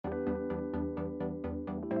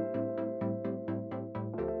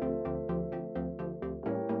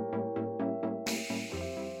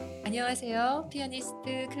안녕하세요.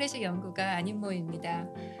 피아니스트 클래식 연구가 안인모입니다.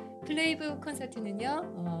 플레이북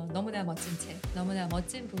콘서트는요, 너무나 멋진 책, 너무나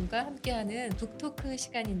멋진 분과 함께하는 북토크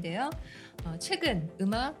시간인데요. 최근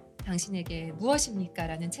음악 당신에게 무엇입니까?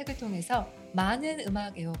 라는 책을 통해서 많은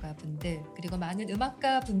음악 애호가 분들 그리고 많은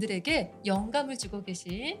음악가 분들에게 영감을 주고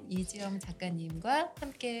계신 이지영 작가님과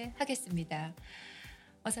함께 하겠습니다.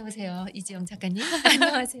 어서 오세요, 이지영 작가님.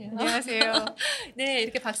 안녕하세요. 안녕하세요. 네,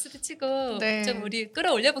 이렇게 박수도 치고 네. 좀 우리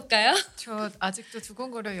끌어올려 볼까요? 저 아직도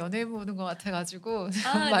두근거려 연예인 보는 것 같아가지고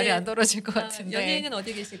말이 네. 안 떨어질 것 같은데. 연예인은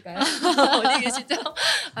어디 계실까요? 어디 계시죠?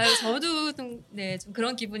 저도 좀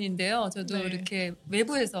그런 기분인데요. 저도 네. 이렇게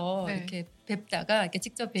외부에서 네. 이렇게 뵙다가 이렇게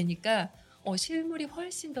직접 뵈니까 실물이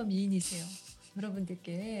훨씬 더 미인이세요.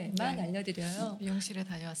 여러분들께만 네. 알려드려요. 미용실에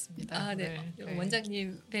다녀왔습니다. 네. 네.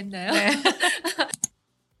 원장님 뵙나요? 네.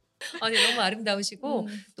 너무 아름다우시고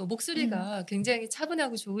또 목소리가 굉장히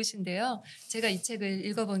차분하고 좋으신데요. 제가 이 책을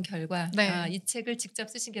읽어본 결과 네. 이 책을 직접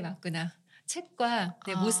쓰신 게 맞구나. 책과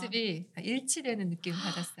내 모습이 일치되는 느낌을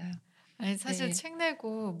받았어요. 아니, 사실 네. 책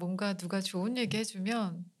내고 뭔가 누가 좋은 얘기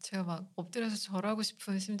해주면 제가 막 엎드려서 절하고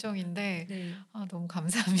싶은 심정인데 네. 너무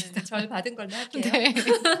감사합니다. 절 받은 걸로 할게요. 네.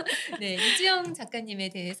 네, 이지영 작가님에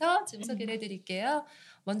대해서 좀 소개를 해드릴게요.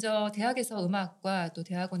 먼저 대학에서 음악과 또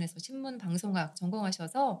대학원에서 신문방송학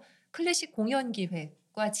전공하셔서 클래식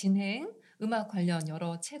공연기획과 진행, 음악 관련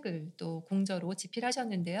여러 책을 또 공저로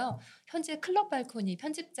집필하셨는데요. 현재 클럽발코니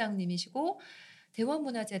편집장님이시고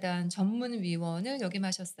대원문화재단 전문위원을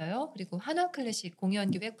역임하셨어요. 그리고 한화클래식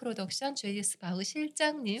공연기획 프로덕션 JS 바흐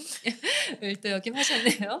실장님을 또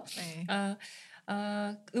역임하셨네요. 네.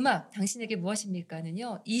 음악 당신에게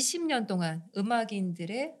무엇입니까는요. 20년 동안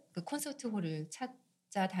음악인들의 그 콘서트홀을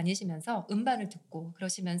찾아다니시면서 음반을 듣고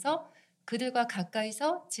그러시면서 그들과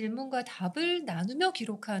가까이서 질문과 답을 나누며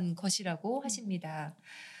기록한 것이라고 하십니다.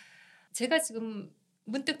 제가 지금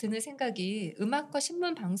문득 드는 생각이 음악과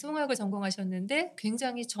신문 방송학을 전공하셨는데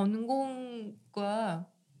굉장히 전공과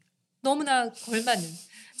너무나 걸맞는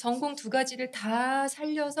전공 두 가지를 다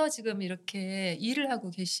살려서 지금 이렇게 일을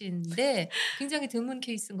하고 계신데 굉장히 드문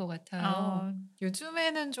케이스인 것 같아요.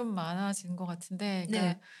 요즘에는 좀 많아진 것 같은데, 네.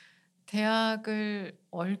 그러니까 대학을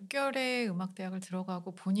얼결에 음악대학을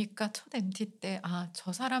들어가고 보니까 첫 MT 때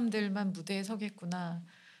저 사람들만 무대에 서겠구나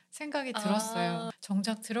생각이 들었어요.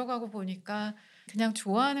 정작 들어가고 보니까 그냥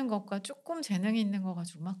좋아하는 것과 조금 재능이 있는 거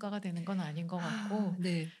가지고 음악가가 되는 건 아닌 것 같고,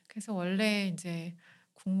 네. 그래서 원래 이제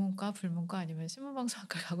국문과, 불문과 아니면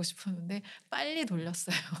신문방송학과 가고 싶었는데 빨리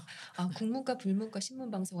돌렸어요. 국문과, 불문과,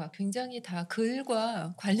 신문방송학 굉장히 다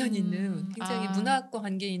글과 관련 있는 굉장히 아, 문학과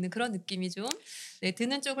관계 있는 그런 느낌이 좀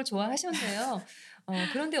드는 쪽을 좋아하셨네요.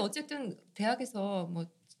 그런데 어쨌든 대학에서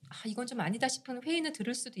이건 좀 아니다 싶은 회의는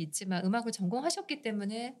들을 수도 있지만 음악을 전공하셨기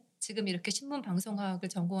때문에 지금 이렇게 신문방송학을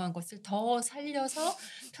전공한 것을 더 살려서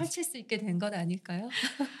펼칠 수 있게 된 건 아닐까요?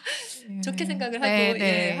 좋게 생각을 하고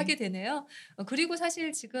네. 하게 되네요. 그리고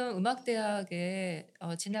사실 지금 음악대학에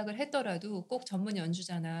진학을 했더라도 꼭 전문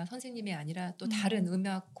연주자나 선생님이 아니라 또 다른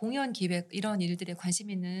음악 공연 기획 이런 일들에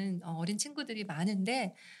관심 있는 어린 친구들이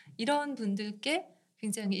많은데 이런 분들께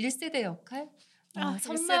굉장히 1세대 역할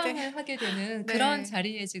선망을 하게 되는 네. 그런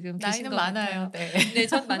자리에 지금 계신 나이는 것 많아요. 같아요. 네,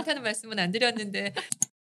 전 많다는 말씀은 안 드렸는데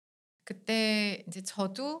그때 이제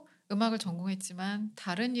저도 음악을 전공했지만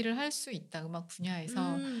다른 일을 할 수 있다, 음악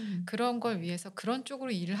분야에서. 그런 걸 위해서 그런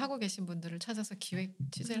쪽으로 일을 하고 계신 분들을 찾아서 기획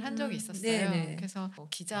취재를 한 적이 있었어요. 네네. 그래서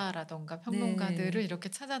기자라던가 평론가들을 이렇게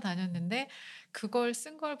찾아다녔는데 그걸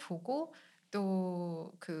쓴 걸 보고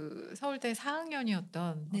또 그 서울대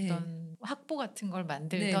 4학년이었던 어떤 학보 같은 걸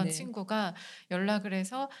만들던 네네. 친구가 연락을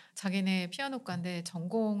해서 자기네 피아노과인데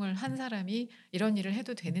전공을 한 사람이 이런 일을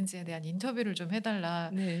해도 되는지에 대한 인터뷰를 좀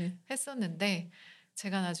해달라 네. 했었는데,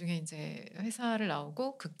 제가 나중에 이제 회사를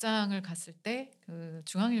나오고 극장을 갔을 때 그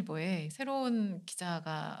중앙일보에 새로운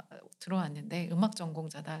기자가 들어왔는데 음악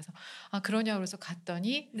전공자다. 그래서 그러냐고 그래서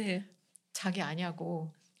갔더니 네. 자기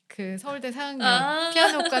아냐고, 그 서울대 4학년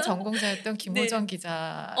피아노과 전공자였던 김호정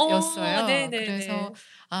기자였어요. 네네네. 그래서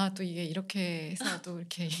또 이게 이렇게 해서 또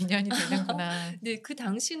이렇게 인연이 되는구나. 네, 그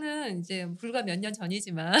당시는 이제 불과 몇 년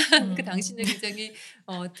전이지만 그 음. 당시는 굉장히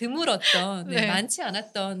드물었던 네. 많지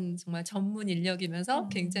않았던 정말 전문 인력이면서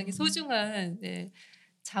굉장히 소중한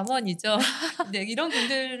자원이죠. 네, 이런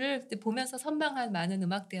분들을 보면서 선망한 많은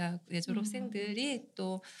음악대학의 졸업생들이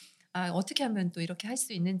또 어떻게 하면 또 이렇게 할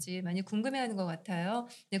수 있는지 많이 궁금해하는 것 같아요.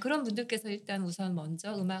 네, 그런 분들께서 일단 우선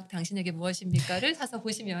먼저 음악 당신에게 무엇입니까를 사서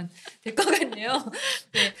보시면 될 것 같네요.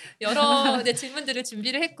 네, 여러 질문들을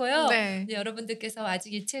준비를 했고요. 네. 여러분들께서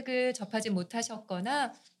아직 이 책을 접하지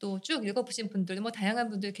못하셨거나 또 쭉 읽어보신 분들, 다양한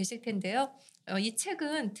분들 계실 텐데요. 이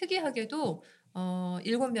책은 특이하게도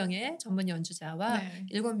 7명의 전문 연주자와 네.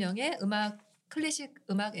 7명의 클래식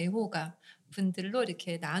음악 애호가 분들로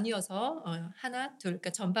이렇게 나뉘어서 하나, 둘, 그러니까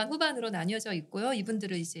전반 후반으로 나뉘어져 있고요.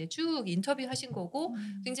 이분들을 이제 쭉 인터뷰하신 거고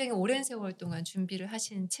음. 굉장히 오랜 세월 동안 준비를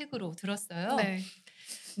하신 책으로 들었어요. 네.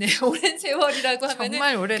 네, 오랜 세월이라고 하면은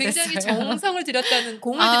정말 굉장히 오래됐어요. 정성을 들였다는,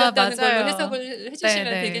 공을 아 들였다는 걸로 맞아요. 해석을 해주시면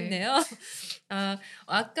네네. 되겠네요.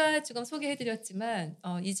 아까 지금 소개해드렸지만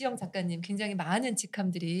이지영 작가님 굉장히 많은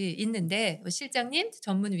직함들이 있는데 실장님,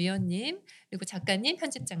 전문위원님, 그리고 작가님,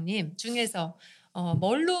 편집장님 중에서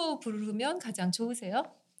뭘로 부르면 가장 좋으세요?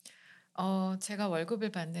 제가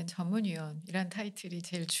월급을 받는 전문위원이란 타이틀이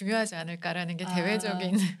제일 중요하지 않을까라는 게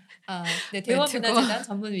대외적인 아, 네, 멘트고 대원문화재단 네.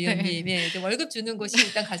 전문위원님, 예, 이제 월급 주는 곳이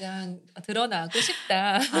일단 가장 드러나고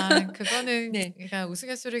싶다. 그거는 네, 그러니까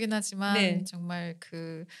우스갯소리긴 하지만 네, 정말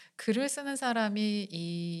그 글을 쓰는 사람이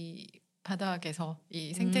이 바닥에서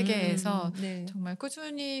이 생태계에서 네. 정말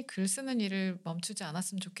꾸준히 글 쓰는 일을 멈추지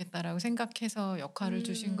않았으면 좋겠다라고 생각해서 역할을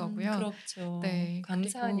주신 거고요. 그렇죠. 네.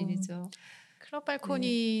 감사한 그리고 일이죠. 클럽 네.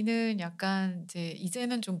 발코니는 약간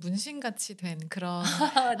이제는 좀 문신같이 된 그런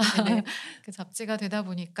네네. 그 잡지가 되다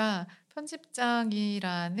보니까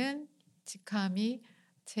편집장이라는 직함이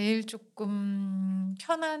제일 조금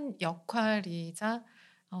편한 역할이자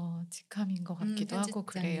직함인 것 같기도 하고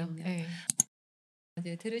그래요. 편집장님요. 네.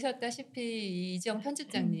 네, 들으셨다시피 이 이지영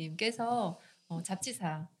편집장님께서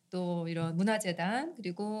잡지사 또 이런 문화재단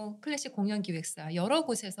그리고 클래식 공연기획사 여러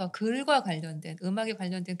곳에서 글과 관련된 음악에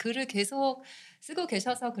관련된 글을 계속 쓰고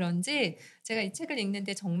계셔서 그런지 제가 이 책을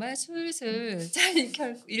읽는데 정말 술술 잘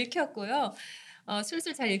읽혔고요.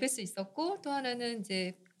 술술 잘 읽을 수 있었고 또 하나는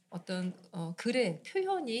이제 어떤 글의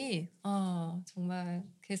표현이 정말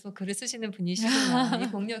계속 글을 쓰시는 분이시구나. 이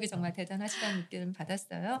공력이 정말 대단하시다는 느낌을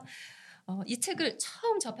받았어요. 이 책을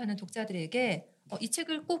처음 접하는 독자들에게 이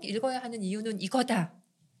책을 꼭 읽어야 하는 이유는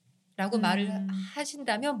이거다라고 말을 음.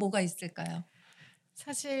 하신다면 뭐가 있을까요?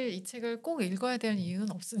 사실 이 책을 꼭 읽어야 되는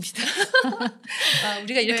이유는 없습니다.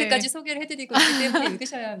 우리가 이렇게까지 네. 소개를 해드리고 있기 때문에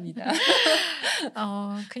읽으셔야 합니다.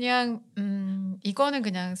 그냥 이거는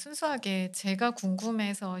그냥 순수하게 제가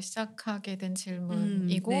궁금해서 시작하게 된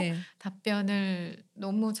질문이고 네. 답변을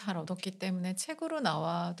너무 잘 얻었기 때문에 책으로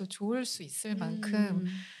나와도 좋을 수 있을 만큼 음,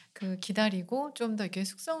 그 기다리고 좀 더 이렇게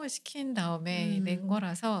숙성을 시킨 다음에 낸 음,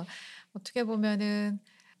 거라서 어떻게 보면은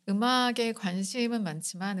음악에 관심은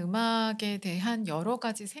많지만 음악에 대한 여러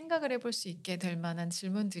가지 생각을 해볼 수 있게 될 만한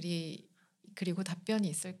질문들이 그리고 답변이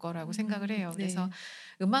있을 거라고 생각을 해요. 그래서 네.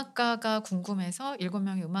 음악가가 궁금해서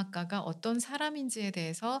 7명의 음악가가 어떤 사람인지에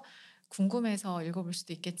대해서 궁금해서 읽어볼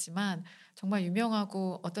수도 있겠지만 정말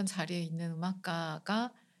유명하고 어떤 자리에 있는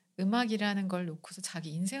음악가가 음악이라는 걸 놓고서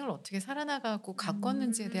자기 인생을 어떻게 살아나가고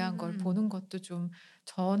가꿨는지에 대한 걸 음, 보는 것도 좀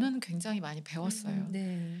저는 굉장히 많이 배웠어요.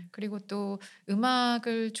 네. 그리고 또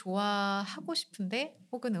음악을 좋아하고 싶은데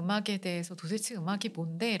혹은 음악에 대해서 도대체 음악이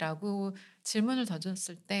뭔데라고 질문을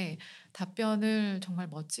던졌을 때 답변을 정말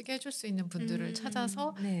멋지게 해줄 수 있는 분들을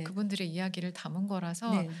찾아서 네. 그분들의 이야기를 담은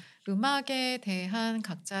거라서 네. 음악에 대한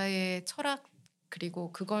각자의 철학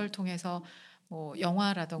그리고 그걸 통해서 뭐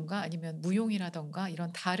영화라던가 아니면 무용이라던가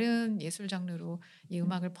이런 다른 예술 장르로 이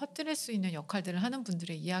음악을 퍼뜨릴 수 있는 역할들을 하는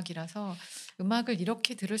분들의 이야기라서 음악을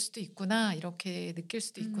이렇게 들을 수도 있구나, 이렇게 느낄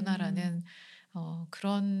수도 음. 있구나라는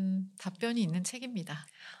그런 답변이 있는 책입니다.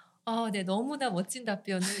 네. 너무나 멋진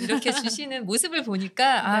답변을 이렇게 주시는 모습을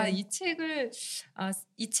보니까 네.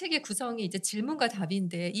 이 책의 구성이 이제 질문과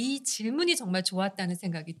답인데 이 질문이 정말 좋았다는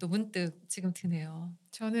생각이 또 문득 지금 드네요.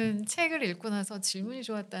 저는 책을 읽고 나서 질문이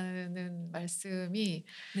좋았다는 말씀이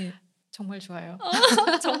네. 정말 좋아요.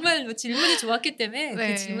 정말 뭐 질문이 좋았기 때문에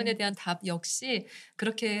그 질문에 네. 대한 답 역시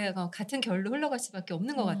그렇게 같은 결로 흘러갈 수밖에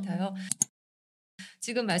없는 것 같아요. 음.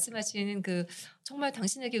 지금 말씀하신 그 정말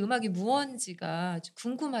당신에게 음악이 무언지가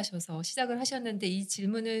궁금하셔서 시작을 하셨는데 이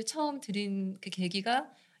질문을 처음 드린 그 계기가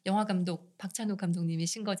영화 감독 박찬욱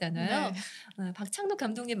감독님이신 네. 거잖아요. 박찬욱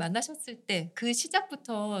감독님 만나셨을 때 그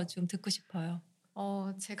시작부터 좀 듣고 싶어요.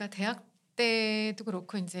 제가 대학 때도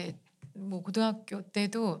그렇고 이제 뭐 고등학교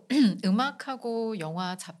때도 음악하고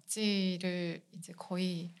영화 잡지를 이제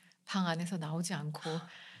거의 방 안에서 나오지 않고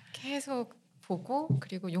계속 보고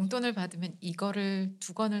그리고 용돈을 받으면 '이거를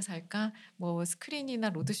두 권을 살까? 뭐 스크린이나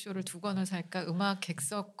로드쇼를 두 권을 살까? 음악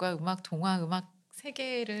객석과 음악 동화 음악 세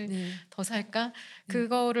개를 네. 더 살까?' 네.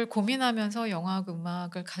 그거를 고민하면서 영화하고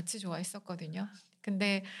음악을 같이 좋아했었거든요.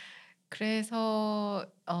 근데 그래서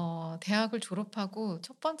대학을 졸업하고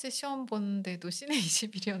첫 번째 시험 본 데도 신의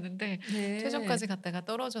 21 이었는데 네. 최종까지 갔다가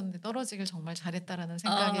떨어졌는데 '떨어지길 정말 잘했다.'라는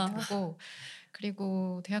생각이 아. 들고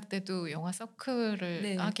그리고 대학 때도 영화 서클을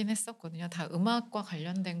네. 하긴 했었거든요. 다 음악과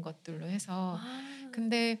관련된 것들로 해서. 아.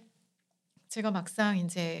 근데 제가 막상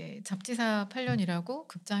인제 잡지사 8년 일하고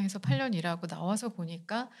극장에서 8년 일하고 나와서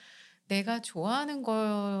보니까 내가 좋아하는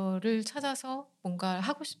거를 찾아서 뭔가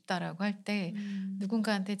하고 싶다라고 할 때 음.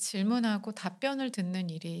 누군가한테 질문하고 답변을 듣는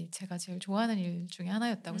일이 제가 제일 좋아하는 일 중에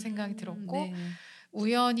하나였다고 생각이 들었고, 네.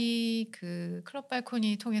 우연히 그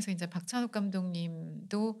클럽발코니 통해서 인제 박찬욱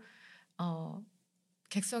감독님도 어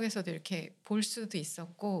객석에서도 이렇게 볼 수도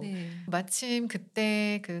있었고, 네. 마침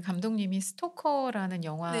그때 그 감독님이 스토커라는 네네.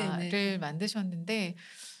 영화를 만드셨는데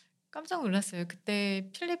깜짝 놀랐어요. 그때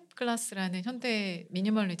필립 글라스라는 현대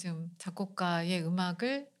미니멀리즘 작곡가의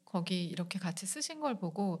음악을 거기 이렇게 같이 쓰신 걸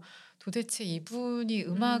보고, 도대체 이분이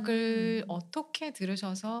음악을 음. 어떻게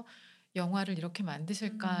들으셔서 영화를 이렇게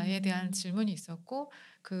만드실까에 대한 음. 질문이 있었고,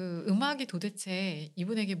 그 음악이 도대체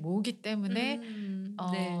이분에게 뭐기 때문에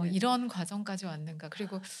네네. 이런 과정까지 왔는가.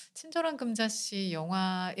 그리고 친절한 금자씨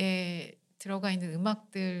영화에 들어가 있는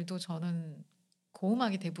음악들도 저는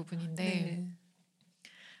고음악이 대부분인데 네.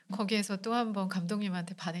 거기에서 또 한 번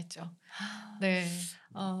감독님한테 반했죠. 네.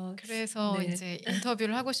 어 그래서 네. 인제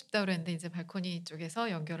인터뷰를 하고 싶다 그랬는데 인제 발코니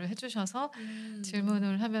쪽에서 연결을 해 주셔서 음.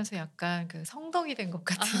 질문을 하면서 약간 그 성덕이 된 것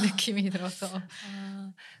같은 아. 느낌이 들어서.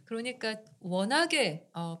 그러니까 워낙에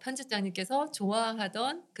편집장님께서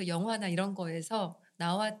좋아하던 그 영화나 이런 거에서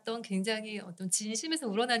나왔던 굉장히 어떤 진심에서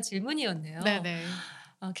우러난 질문이었네요. 네네.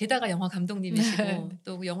 게다가 영화 감독님이시고 네.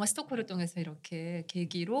 또 그 영화 스토커를 통해서 이렇게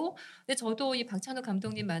계기로 근데 저도 이 박찬욱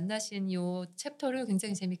감독님 만나신 요 챕터를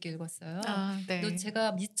굉장히 재밌게 읽었어요. 아 또 네.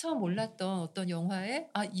 제가 미처 몰랐던 어떤 영화에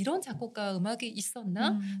 '아 이런 작곡가 음악이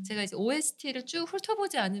있었나?' 음. 제가 이제 OST를 쭉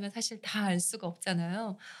훑어보지 않으면 사실 다 알 수가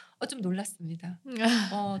없잖아요. 좀 놀랐습니다.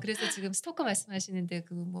 그래서 지금 스토커 말씀하시는데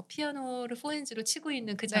그 뭐 피아노를 4인즈로 치고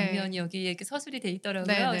있는 그 장면이 네. 여기에 이렇게 서술이 돼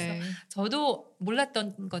있더라고요. 그래서 네네. 저도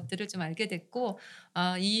몰랐던 것들을 좀 알게 됐고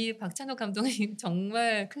이 박찬욱 감독님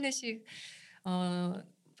정말 클래식 어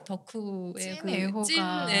덕후의 찐 그 찐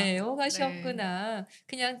애호가. 네. 애호가셨구나.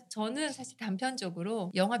 그냥 저는 사실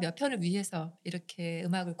단편적으로 영화 몇 편을 위해서 이렇게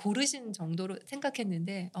음악을 고르신 정도로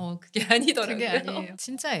생각했는데 그게 그게 아니더라고요. 아니에요.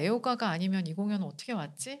 '진짜 애호가가 아니면 이 공연은 어떻게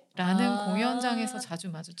왔지?'라는 공연장에서 아. 자주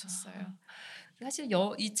마주쳤어요. 아. 사실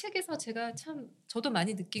이 책에서 제가 참 저도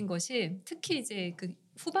많이 느낀 것이 특히 이제 그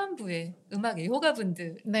후반부에 음악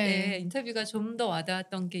애호가분들의 네. 인터뷰가 좀 더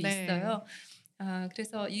와닿았던 게 네. 있어요.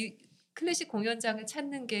 그래서 이 클래식 공연장을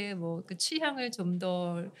찾는 게 뭐 그 취향을 좀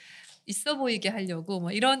더 있어 보이게 하려고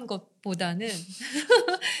뭐 이런 것보다는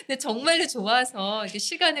근데 정말로 좋아서 이렇게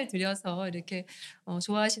시간을 들여서 이렇게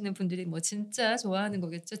좋아하시는 분들이 뭐 진짜 좋아하는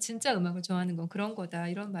거겠죠. 진짜 음악을 좋아하는 건 그런 거다.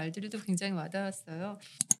 이런 말들이 또 굉장히 와닿았어요.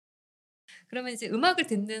 그러면 이제 음악을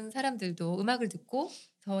듣는 사람들도 음악을 듣고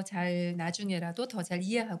더 잘 나중에라도 더 잘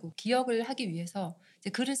이해하고 기억을 하기 위해서 이제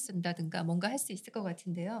글을 쓴다든가 뭔가 할 수 있을 것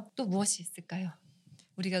같은데요. 또 무엇이 있을까요?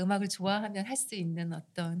 우리가 음악을 좋아하면 할 수 있는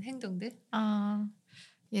어떤 행동들? 아.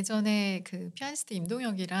 예전에 그 피아니스트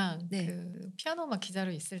임동혁이랑 네. 그 피아노 음악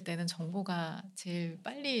기자로 있을 때는 정보가 제일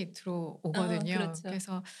빨리 들어오거든요. 그렇죠.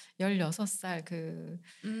 그래서 16살 그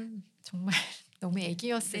음. 정말 너무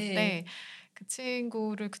애기였을 네. 때 그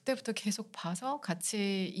친구를 그때부터 계속 봐서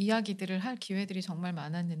같이 이야기들을 할 기회들이 정말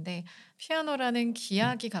많았는데, 피아노라는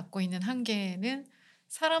기악이 갖고 있는 한계는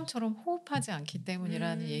사람처럼 호흡하지 않기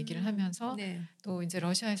때문이라는 얘기를 하면서, 네. 또 이제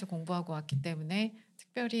러시아에서 공부하고 왔기 때문에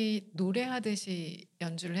특별히 노래하듯이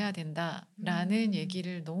연주를 해야 된다라는 음.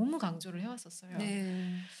 얘기를 너무 강조를 해 왔었어요. 네.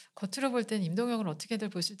 겉으로 볼 땐 임동혁을 어떻게들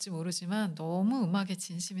보실지 모르지만 너무 음악에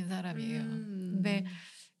진심인 사람이에요. 근데 음.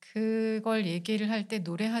 그걸 얘기를 할 때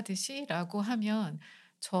 "노래하듯이"라고 하면,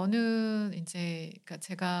 저는 인제 그러니까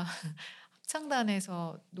제가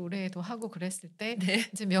합창단에서 노래도 하고 그랬을 때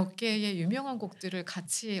네. 이제 몇 개의 유명한 곡들을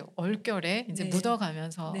같이 얼결에 인제 네.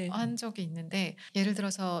 묻어가면서 네. 한 적이 있는데, 예를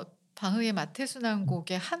들어서 바흐의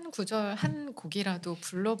마테순환곡의 한 구절 한 곡이라도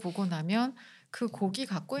불러보고 나면 그 곡이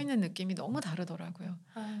갖고 있는 느낌이 너무 다르더라고요.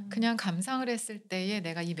 아. 그냥 감상을 했을 때에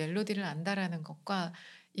내가 이 멜로디를 안다라는 것과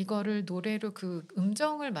이거를 노래로 그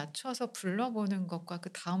음정을 맞춰서 불러보는 것과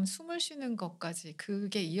그다음 숨을 쉬는 것까지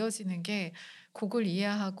그게 이어지는 게 곡을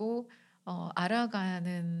이해하고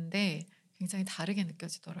알아가는데 굉장히 다르게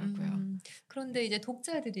느껴지더라고요. 그런데 이제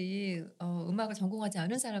독자들이 음악을 전공하지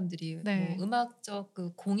않은 사람들이 뭐 네. 음악적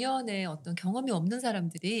그 공연의 어떤 경험이 없는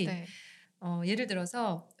사람들이 네. 예를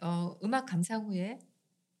들어서 음악 감상 후에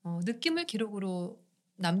느낌을 기록으로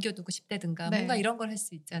남겨두고 싶다든가 뭔가 네. 이런 걸 할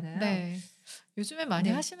수 있잖아요. 네. 요즘에 많이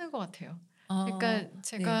네. 하시는 것 같아요. 어 그러니까 네.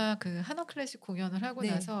 제가 그 한화 클래식 공연을 하고 네.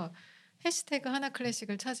 나서 해시태그 한화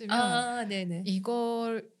클래식을 찾으면 네네.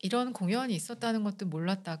 이걸 이런 공연이 있었다는 것도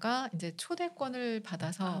몰랐다가 이제 초대권을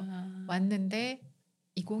받아서 아. 왔는데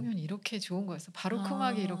이 공연 이렇게 좋은 거였어. 바로크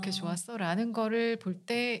음악이 이렇게 아. 좋았어라는 거를 볼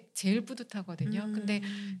때 제일 뿌듯하거든요. 근데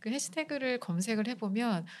음. 그 해시태그를 검색을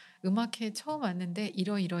해보면 음악회 처음 왔는데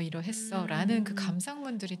이러이러이러했어라는 그 음.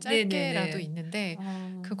 감상문들이 짧게라도 네네네. 있는데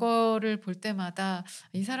어. 그거를 볼 때마다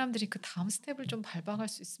이 사람들이 그 다음 스텝을 좀 밟아갈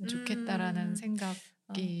수 있으면 좋겠다라는 음.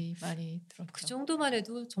 어. 생각이 많이 그 들었죠. 정도만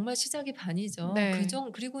해도 정말 시작이 반이죠. 네,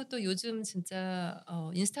 그리고 또 요즘 진짜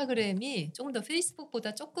인스타그램이 조금 더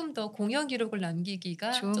페이스북보다 조금 더 공연 기록을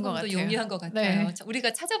남기기가 좋은 것 조금 더 같아요. 용이한 것 같아요. 네,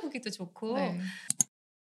 우리가 찾아보기도 좋고. 네.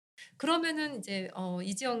 그러면은 이제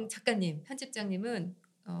이지영 작가님, 편집장님은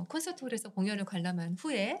콘서트홀에서 공연을 관람한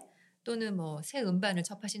후에 또는 뭐 새 음반을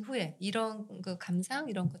접하신 후에 이런 그 감상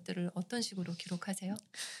이런 것들을 어떤 식으로 기록하세요?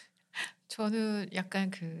 저는 약간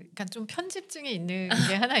약간 좀 편집증이 있는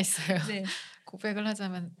게 하나 있어요. 네. 고백을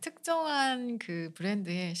하자면 특정한 그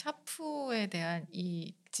브랜드의 샤프에 대한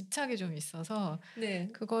이 집착이 좀 있어서 네.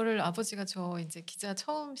 그거를 아버지가 저 이제 기자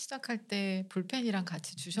처음 시작할 때 볼펜이랑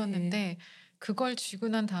같이 네. 주셨는데 그걸 쥐고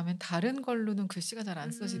난 다음엔 다른 걸로는 글씨가 잘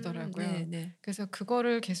안 써지더라고요. 네네. 그래서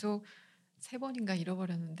그거를 계속 3번인가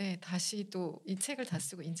잃어버렸는데 다시 또 이 책을 다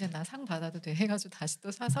쓰고 이제 나 상 받아도 돼 해 가지고 다시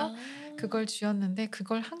또 사서 아. 그걸 쥐었는데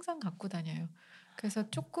그걸 항상 갖고 다녀요. 그래서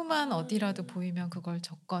조그만 어디라도 아. 보이면 그걸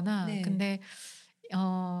적거나 네. 근데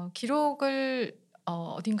기록을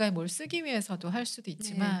어딘가에 뭘 쓰기 위해서도 할 수도 네.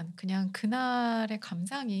 있지만 그냥 그날의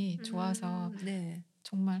감상이 좋아서 네.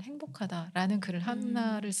 '정말 행복하다.'라는 글을 음.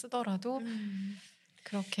 하나를 쓰더라도 음.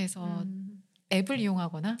 그렇게 해서 음. 앱을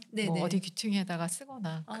이용하거나 뭐 어디 네네. 귀퉁이에다가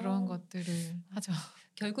쓰거나 그런 어. 것들을 하죠.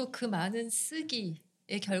 결국 그 많은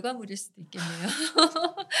쓰기의 결과물일 수도 있겠네요.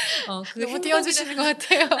 그 너무 띄워 행복이란 주시는 것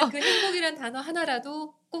같아요. 그 행복이란 단어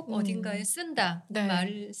하나라도 꼭 어딘가에 음. 쓴다는 네.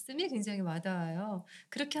 말씀이 굉장히 와닿아요.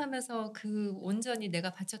 그렇게 하면서 그 온전히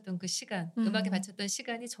내가 바쳤던 그 시간, 음악에 음. 바쳤던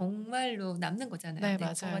시간이 정말로 남는 거잖아요. 네 내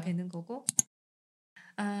거가 맞아요. 되는 거고.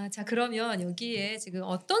 자 그러면 여기에 지금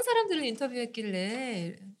어떤 사람들을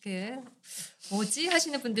인터뷰했길래 이렇게 '뭐지?'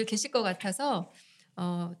 하시는 분들 계실 것 같아서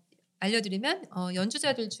어 알려드리면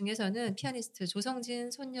연주자들 중에서는 피아니스트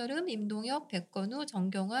조성진, 손여름, 임동혁, 백건우,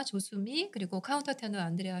 정경화, 조수미 그리고 카운터 테너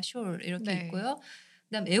안드레아 숄 이렇게 네. 있고요.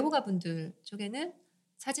 그다음 애호가 분들 쪽에는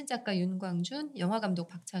사진작가 윤광준, 영화감독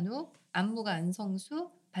박찬욱, 안무가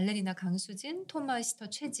안성수, 발레리나 강수진, 톤마이스터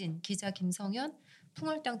최진, 기자 김성현,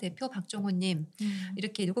 풍월당 대표 박종호님 음.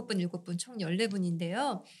 이렇게 7분 총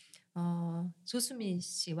 14분인데요. 조수미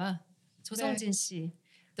씨와 네. 조성진 씨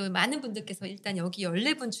또 많은 분들께서 일단 여기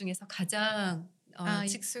 14분 중에서 가장 아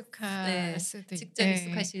익숙할 네, 수도 있 직접 네.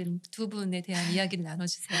 익숙하신 두 분에 대한 이야기를 나눠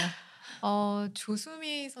주세요.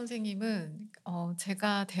 조수미 선생님은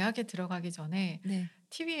제가 대학에 들어가기 전에 네.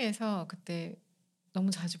 TV에서 그때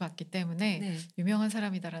너무 자주 봤기 때문에 네. '유명한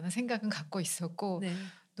사람이다.'라는 생각은 갖고 있었고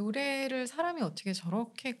네. '노래를 사람이 어떻게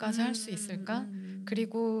저렇게까지 할 수 있을까?' 음.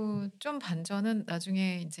 그리고 좀 반전은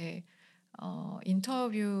나중에 인제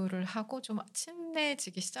인터뷰를 하고 좀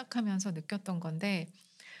친해지기 시작하면서 느꼈던 건데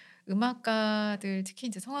음악가들 특히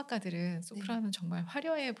인제 성악가들은 네. 소프라노는 정말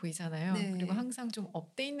화려해 보이잖아요. 그리고 네. 항상 좀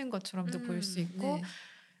업돼 있는 것처럼도 보일 수 있고 네.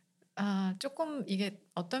 쪼끔 이게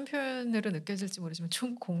어떤 표현으로 느껴질지 모르지만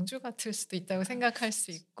좀 공주 같을 수도 있다고 생각할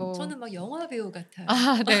수 있고 저는 막 영화 배우 같아요.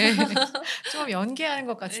 아 네. 좀 연기하는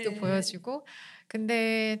것 같이도 예. 보여지고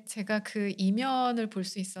근데 제가 그 이면을 볼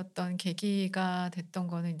수 있었던 계기가 됐던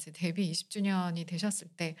거는 인제 데뷔 20 주년이 되셨을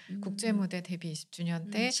때 음. 국제무대 데뷔 20 주년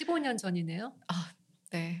때 15년 전이네요.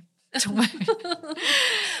 네. 정말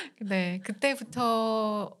네.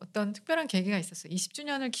 그때부터 어떤 특별한 계기가 있었어요. 20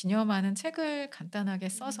 주년을 기념하는 책을 간단하게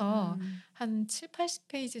써서 음. 한 70-80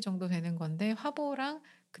 페이지 정도 되는 건데 화보랑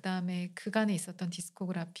그다음에 그간에 있었던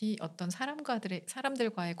디스코그래피, 어떤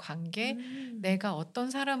사람들과의 관계, 음. 내가 어떤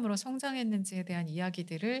사람으로 성장했는지에 대한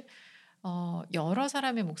이야기들을 여러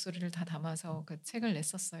사람의 목소리를 다 담아서 그 책을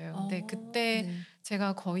냈었어요. 근데 그때 네.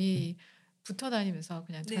 제가 거의 붙어 다니면서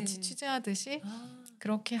그냥 같이 네. 취재하듯이 아.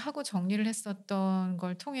 그렇게 하고 정리를 했었던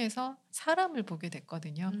걸 통해서 사람을 보게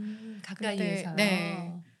됐거든요. 근데 네.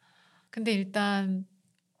 가까이에서요. 근데 일단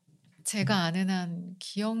제가 아는 한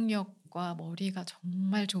기억력과 머리가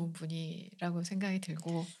정말 좋은 분이라고 생각이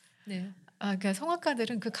들고 네. 그러니까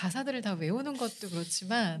성악가들은 그 가사들을 다 외우는 것도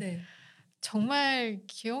그렇지만 네. 정말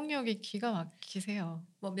기억력이 기가 막히세요.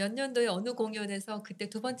 뭐 몇 년도에 어느 공연에서 그때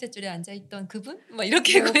두 번째 줄에 앉아 있던 그분? 막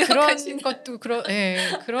이렇게 뭐 그런 고역하시나? 것도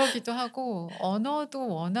예 그러기도 하고 언어도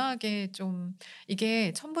워낙에 좀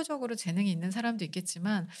이게 천부적으로 재능이 있는 사람도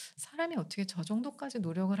있겠지만 '사람이 어떻게 저 정도까지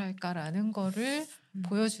노력을 할까.'라는 거를 음.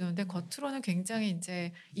 보여주는데 겉으로는 굉장히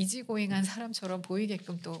인제 이지고잉한 사람처럼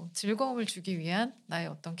보이게끔 또 즐거움을 주기 위한 나의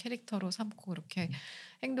어떤 캐릭터로 삼고 그렇게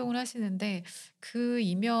행동을 하시는데 그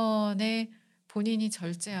이면에 본인이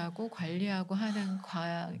절제하고 관리하고 하는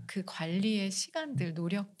그 관리의 시간들,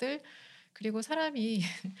 노력들, 그리고 사람이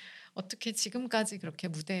어떻게 지금까지 그렇게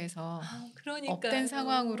무대에서 업된 그러니까요.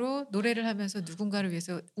 상황으로 노래를 하면서 누군가를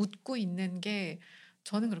위해서 웃고 있는 게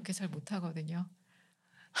저는 그렇게 잘 못하거든요.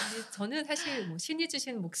 근데 저는 사실 뭐 신이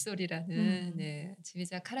주신 목소리라는 음.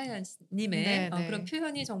 지휘자 카라얀 님의 그런 네네.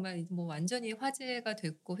 표현이 정말 뭐 완전히 화제가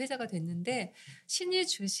됐고 회자가 됐는데 신이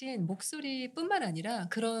주신 목소리뿐만 아니라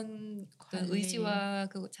그런 어떤 관리. 의지와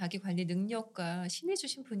그 자기 관리 능력과 신이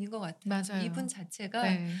주신 분인 것 같아요. 이분 맞아요. 자체가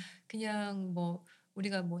네. 그냥 뭐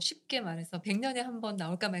우리가 뭐 쉽게 말해서 100년에 한 번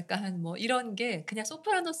나올까 말까 한 뭐 이런 게 그냥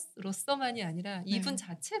소프라노로서만이 아니라 이분 네.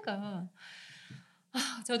 자체가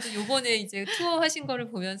저도 요번에 이제 투어 하신 거를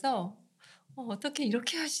보면서 '어떻게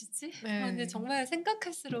이렇게 하시지?' 근데 네. 정말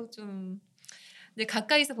생각할수록 좀 네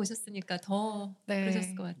가까이서 보셨으니까 더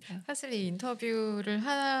그러셨을 것 네. 같아요. 사실 이 인터뷰를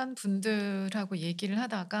한 분들하고 얘기를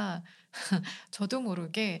하다가 저도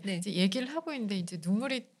모르게 네. 이제 얘기를 하고 있는데 이제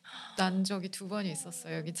눈물이 난 적이 두 번이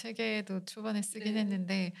있었어요. 여기 책에도 초반에 쓰긴 네.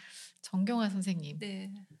 했는데 정경화 선생님.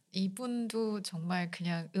 네. 이분도 정말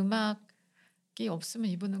그냥 음악이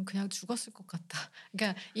없으면 이분은 그냥 죽었을 것 같다.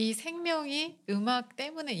 그러니까 이 생명이 음악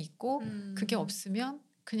때문에 있고 그게 음. 없으면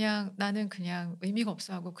그냥 나는 그냥 의미가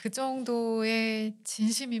없어 하고 그 정도의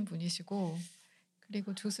진심인 분이시고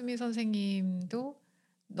그리고 조수미 선생님도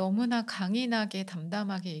너무나 강인하게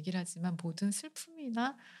담담하게 얘기를 하지만 모든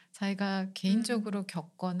슬픔이나 자기가 음. 개인적으로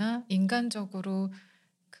겪거나 인간적으로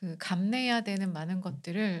그 감내해야 되는 많은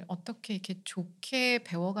것들을 어떻게 이렇게 좋게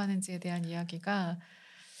배워가는지에 대한 이야기가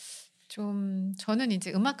좀 저는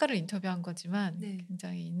이제 음악가를 인터뷰한 거지만 네.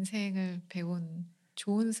 굉장히 인생을 배운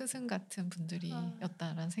좋은 스승 같은 아.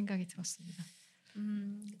 분들이었다라는 생각이 들었습니다.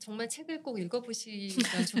 정말 책을 꼭 읽어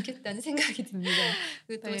보시면 좋겠다는 생각이 듭니다.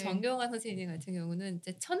 그 또 네. 정경환 선생님 같은 경우는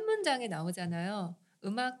이제 첫 문장에 나오잖아요.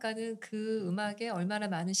 "음악가는 그 음악에 얼마나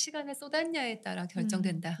많은 시간을 쏟았냐에 따라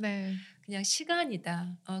결정된다." 네. 그냥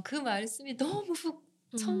시간이다. 그 말씀이 너무 훅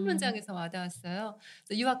첫 음. 문장에서 와 닿았어요.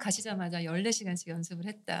 그래서 유학 가시자마자 14 시간씩 연습을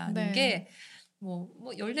했다는 네. 게 뭐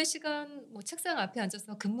 14 시간 뭐 책상 앞에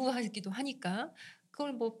앉아서 근무하기도 하니까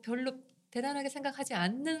그걸 뭐 별로 대단하게 생각하지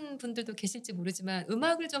않는 분들도 계실지 모르지만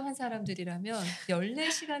음악을 좀 한 사람들이라면 14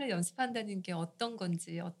 시간을 연습한다는 게 어떤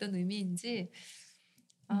건지 어떤 의미인지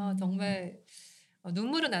음. 정말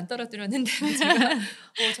눈물은 안 떨어뜨렸는데 제가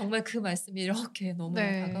정말 그 말씀이 이렇게 너무나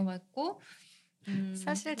네. 다가왔고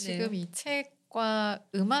사실 지금 네. 이 책과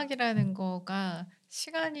음악이라는 거가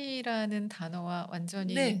시간이라는 단어와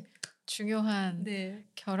완전히 네. 중요한 네.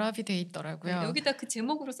 결합이 돼 네. 있더라고요. 여기다 그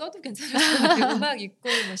제목으로 써도 괜찮을 것 같아요. 음악 있고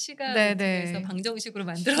뭐 시간 이렇게 해서 네네. 방정식으로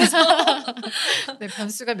만들어서 네,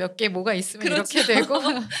 변수가 몇 개 뭐가 있으면 그렇죠. 이렇게 되고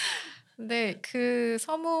근데 그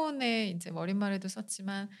서문에 이제 머릿말에도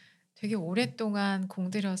썼지만 되게 오랫동안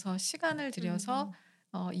공들여서 시간을 들여서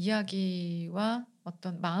음. 이야기와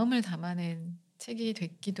어떤 마음을 담아낸 책이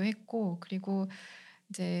됐기도 했고 그리고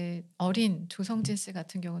이제 어린 조성진 씨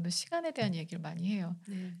같은 경우는 시간에 대한 얘기를 많이 해요.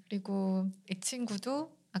 네. 그리고 이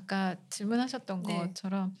친구도 아까 질문하셨던 네.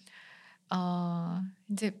 것처럼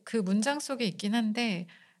인제 그 문장 속에 있긴 한데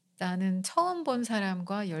 "나는 처음 본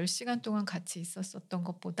사람과 10 시간 동안 같이 있었었던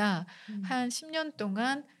것보다 음. 한 10년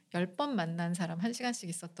동안 10번 만난 사람 1 시간씩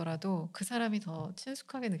있었더라도 그 사람이 더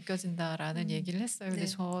친숙하게 느껴진다."라는 얘기를 했어요. 근데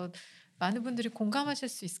네. 많은 분들이 공감하실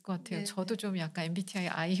수 있을 것 같아요. 저도 네네. 좀 약간 MBTI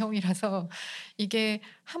I형이라서 이게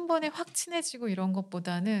한 번에 확 친해지고 이런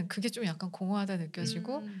것보다는 그게 좀 약간 공허하다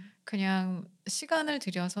느껴지고 음. 그냥 시간을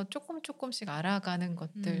들여서 쪼끔씩 알아가는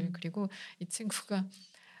것들 음. 그리고 이 친구가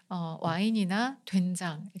와인이나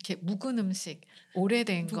된장 이렇게 묵은 음식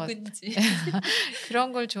오래된 것 묵은지.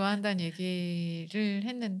 그런 걸 좋아한다는 얘기를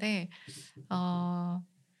했는데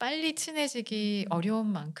빨리 친해지기 음. 어려운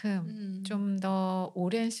만큼 음. 좀 더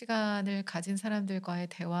오랜 시간을 가진 사람들과의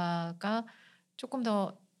대화가 조금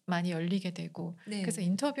더 많이 열리게 되고 그래서 네.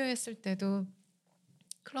 인터뷰했을 때도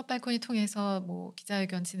클럽발코니 통해서 뭐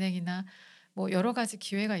기자회견 진행이나 뭐 여러 가지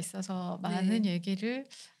기회가 있어서 많은 네. 얘기를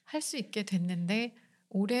할 수 있게 됐는데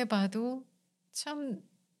오래 봐도 참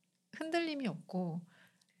흔들림이 없고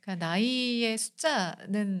그러니까 나이의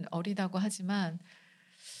숫자는 어리다고 하지만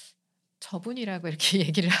저분이라고 이렇게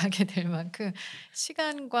얘기를 하게 될 만큼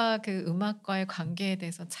시간과 그 음악과의 관계에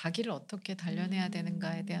대해서 자기를 어떻게 단련해야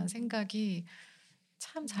되는가에 대한 음. 생각이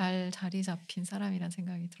참 잘 자리 잡힌 사람이라는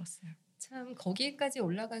생각이 들었어요. 참 거기까지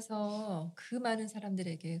올라가서 그 많은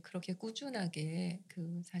사람들에게 그렇게 꾸준하게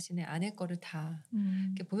그 자신의 아내 거를 다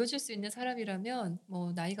음. 이렇게 보여줄 수 있는 사람이라면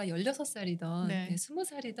뭐 나이가 16 살이든 네. 20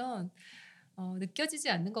 살이든 느껴지지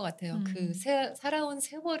않는 것 같아요. 그 음. 살아온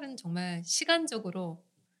세월은 정말 시간적으로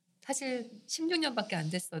사실 16 년밖에 안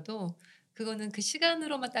됐어도 그거는 그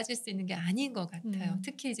시간으로만 따질 수 있는 게 아닌 것 같아요. 음.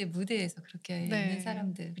 특히 이제 무대에서 그렇게 있는 네.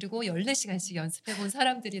 사람들 그리고 14시간씩 연습해 본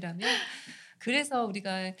사람들이라면 그래서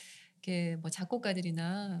우리가 이렇게 뭐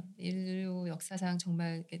작곡가들이나 인류 역사상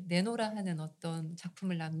정말 이렇게 내노라 하는 어떤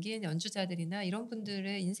작품을 남긴 연주자들이나 이런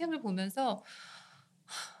분들의 인생을 보면서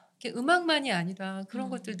이렇게 음악만이 아니라 그런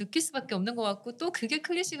것들을 음. 느낄 수밖에 없는 것 같고 또 그게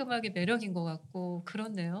클래식 음악의 매력인 것 같고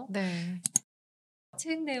그렇네요. 네.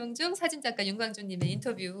 책 내용 중 사진작가 윤광준 님의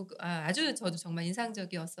인터뷰 아주 저도 정말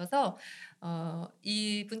인상적이었어서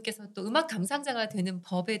이분께서 또 음악 감상자가 되는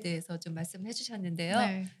법에 대해서 좀 말씀을 해 주셨는데요.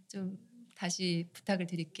 네. 좀 다시 부탁을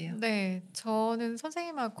드릴게요. 네. 저는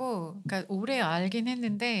선생님하고 그러니까 오래 알긴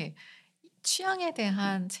했는데 취향에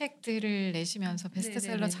대한 책들을 내시면서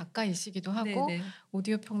베스트셀러 네네네. 작가이시기도 하고 네네.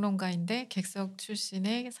 오디오 평론가인데 객석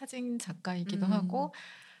출신의 사진 작가이기도 음. 하고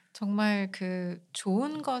정말 그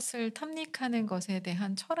좋은 것을 탐닉하는 것에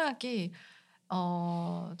대한 철학이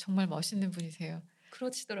정말 멋있는 분이세요.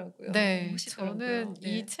 그러시더라고요. 네. 멋있더라고요. 저는 이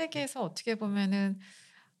네. 책에서 어떻게 보면은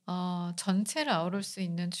전체를 아우를 수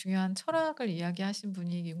있는 중요한 철학을 이야기하신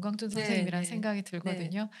분이 윤광준 선생님이라는 네네. 생각이 네.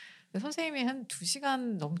 들거든요. 근데 선생님이 한 2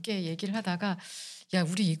 시간 넘게 얘기를 하다가 "야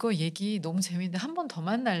우리 이거 얘기 너무 재밌는데 한 번 더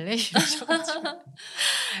만날래?" 이러셔 가지고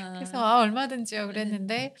그래서 아. "아 얼마든지요." 네.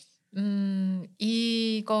 그랬는데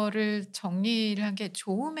이거를 정리를 한 게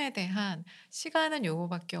좋음에 대한 시간은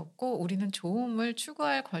요거밖에 없고 우리는 좋음을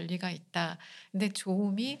추구할 권리가 있다. 근데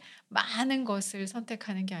좋음이 많은 것을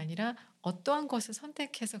선택하는 게 아니라 어떠한 것을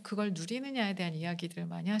선택해서 그걸 누리느냐에 대한 이야기들을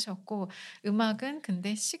많이 하셨고 음악은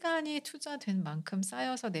근데 시간이 투자된 만큼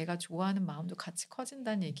쌓여서 내가 좋아하는 마음도 같이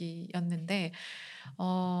커진다는 얘기였는데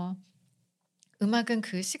어 음악은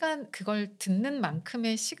그 시간 그걸 듣는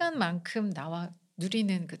만큼의 시간만큼 나와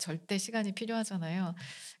누리는 그 절대 시간이 필요하잖아요.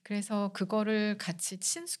 그래서 그거를 같이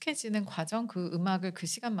친숙해지는 과정 그 음악을 그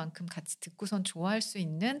시간만큼 같이 듣고선 좋아할 수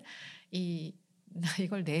있는 이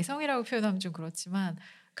이걸 내성이라고 표현하면 좀 그렇지만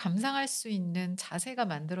감상할 수 있는 자세가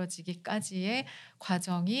만들어지기까지의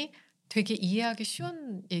과정이 되게 이해하기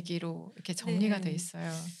쉬운 얘기로 이렇게 정리가 돼 네.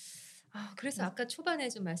 있어요. 그래서 그래서 아까 초반에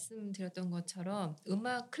좀 말씀드렸던 것처럼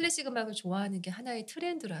클래식 음악을 좋아하는 게 하나의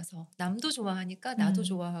트렌드라서 남도 좋아하니까 나도 음.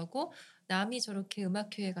 좋아하고 남이 저렇게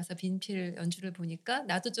음악회에 가서 빈필 연주를 보니까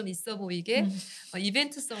나도 좀 있어 음. 보이게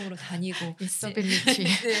이벤트성으로 다니고 이제 있어빌리티.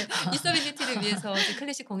 네. 있어빌리티를 위해서 이제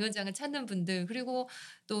클래식 공연장을 찾는 분들 그리고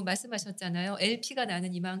또 말씀하셨잖아요. "LP가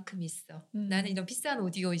나는 이만큼 있어. 나는 음. 이런 비싼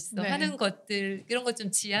오디오 있어." 네. 하는 것들 이런 것 좀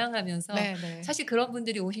지향하면서 네네. 사실 그런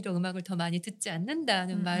분들이 오히려 음악을 더 많이 듣지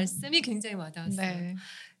않는다는 음음. 말씀이 굉장히 와닿았어요. 네.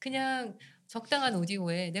 그냥 적당한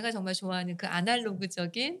오디오에 내가 정말 좋아하는 그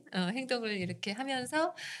아날로그적인 행동을 이렇게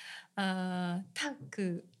하면서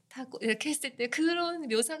탁 이렇게 했을 때 그런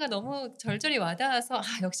묘사가 너무 절절히 와닿아서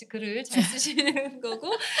역시 글을 잘 쓰시는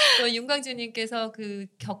거고 또 윤광주 님께서 그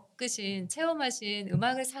겪으신 체험하신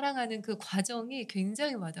음악을 사랑하는 그 과정이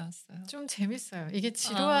굉장히 와닿았어요. 좀 재밌어요. 이게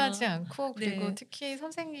지루하지 아 않고 그리고 네. 특히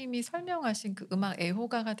선생님이 설명하신 그 음악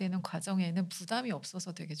애호가가 되는 과정에는 부담이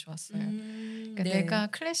없어서 되게 좋았어요. 그러니까 네. 내가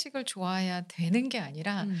클래식을 좋아해야 되는 게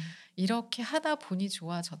아니라 음. 이렇게 하다 보니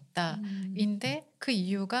좋아졌다. 음. 인데 그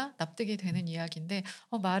이유가 납득이 되는 이야기인데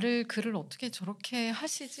말을 글을 어떻게 저렇게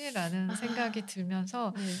하시지?'라는 생각이 아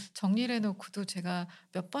들면서 네. 정리를 해 놓고도 제가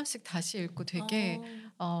몇 번씩 다시 읽고 되게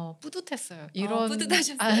어. 뿌듯했어요. 이런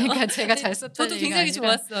뿌듯하셨어요. 그러니까 제가 네. 잘 썼다는 저도 얘기가 굉장히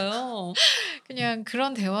아니라 좋았어요. 그냥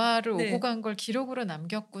 '그런 대화를 오고 네. 간 걸 기록으로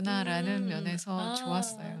남겼구나.'라는 음. 면에서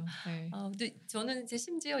좋았어요. 네. 근데 저는 이제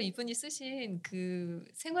심지어 이분이 쓰신 그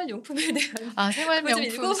생활용품에 대한 그걸 좀 생활명품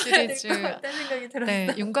읽어 봐야 될 것 시리즈 같다는 생각이 네.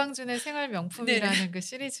 들었어요. 윤광준의 네. 생활명품이라는 그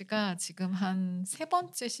시리즈가 지금 한 세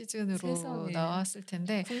번째 시즌으로 세상에. 나왔을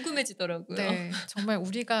텐데 궁금해지더라고요. 네. 정말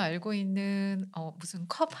우리가 알고 있는 무슨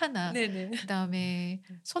컵 하나 네네. 그다음에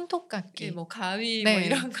예 손톱깎이 뭐 가위 뭐 네.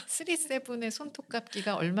 이런 거. 3-7의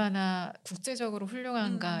손톱깎이가 얼마나 국제적으로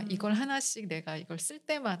훌륭한가. 이걸 음. 하나씩 내가 이걸 쓸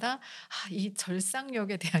때마다 이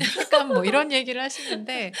절상력에 대한 쾌감 뭐 이런 얘기를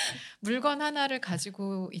하시는데 물건 하나를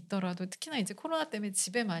가지고 있더라도 특히나 이제 코로나 때문에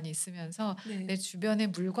집에 많이 있으면서 내 네. 주변의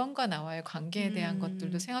물건과 나와의 관계에 대한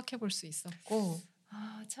것들도 음. 생각해 볼 수 있었고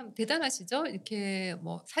참 대단하시죠? 이렇게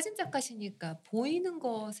뭐 사진 작가시니까 보이는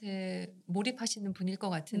것에 몰입하시는 분일 것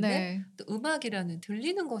같은데 네. 또 음악이라는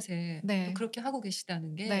들리는 것에 또 네. 그렇게 하고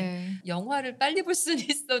계시다는 게 네. 영화를 빨리 볼 수는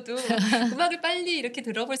있어도 음악을 빨리 이렇게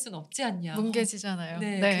들어볼 수는 없지 않냐. 뭉개지잖아요.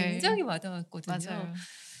 네. 네. 굉장히 와닿았거든요. 맞아요.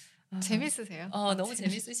 아 재밌으세요. 너무 아무튼.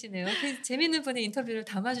 재밌으시네요. 그 재미있는 분의 인터뷰를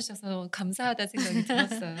담아 주셔서 감사하다 생각이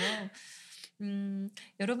들었어요. 음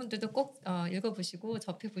여러분들도 꼭 읽어 보시고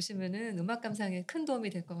접해 보시면은 음악 감상에 큰 도움이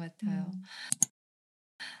될 것 같아요. 음.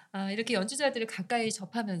 이렇게 연주자들을 가까이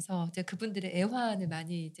접하면서 이제 그분들의 애환을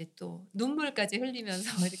많이 이제 또 눈물까지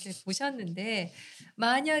흘리면서 이렇게 보셨는데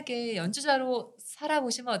만약에 연주자로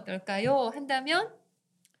살아보시면 어떨까요? 한다면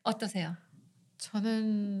어떠세요?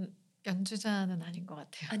 저는 연주자는 아닌 것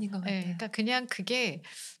같아요. 아닌 것 예. 같아요. 그러니까 그냥 그게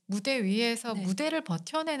무대 위에서 네. 무대를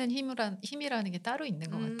버텨내는 힘이라는 게 따로 있는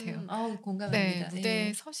것 같아요. 네. 공감합니다. 무대에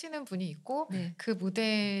예. 서시는 분이 있고 네. 그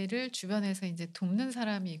무대를 주변에서 이제 돕는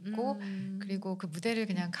사람이 있고 음. 그리고 그 무대를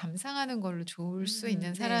그냥 감상하는 걸로 좋을 수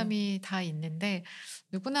있는 네. 사람이 다 있는데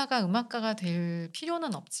누구나가 음악가가 될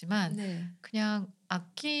필요는 없지만 네. 그냥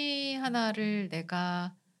악기 하나를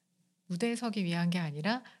내가 무대에 서기 위한 게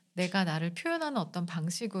아니라 내가 나를 표현하는 어떤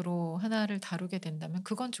방식으로 하나를 다루게 된다면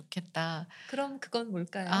그건 좋겠다. 그럼 그건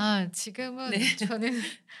뭘까요? 네. 지금은 저는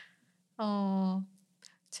어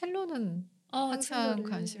첼로는 항상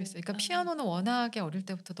관심이 첼로를. 있어요. 그러니까 피아노는 워낙에 어릴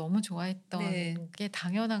때부터 너무 네. 좋아했던 게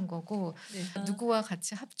당연한 거고 네. 누구와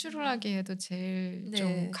같이 합주를 하기에도 제일 좀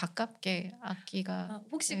네. 가깝게 악기가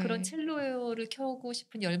혹시 그런 예. 첼로를 켜고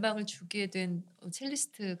싶은 열망을 주게 된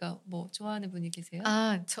첼리스트가 뭐 좋아하는 분이 계세요?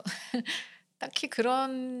 저 딱히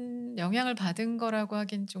그런 영향을 받은 거라고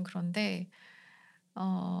하긴 좀 그런데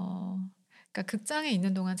어 그러니까 극장에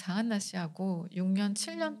있는 동안 장한나 씨하고 6 년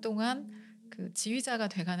 7년 동안 음. 그 지휘자가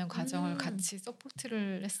돼 가는 과정을 음. 같이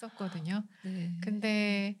서포트를 했었거든요. 네.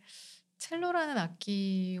 근데 첼로라는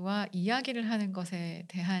악기와 이야기를 하는 것에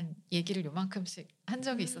대한 얘기를 요만큼씩 한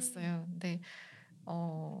적이 음. 있었어요. 근데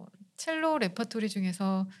어 첼로 레퍼토리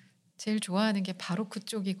중에서 제일 좋아하는 게 바로크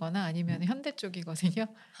쪽이거나 아니면 현대 쪽이거든요.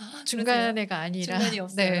 그러세요? 중간에가 아니라 중간이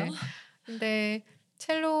없어요? 네. 근데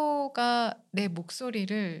첼로가 내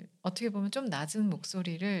목소리를 어떻게 보면 좀 낮은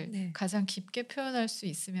목소리를 네. 가장 깊게 표현할 수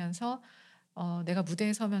있으면서 내가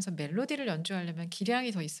무대에 서면서 멜로디를 연주하려면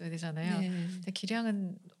기량이 더 있어야 되잖아요. 네. 근데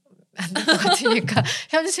기량은 안 될 것 같으니까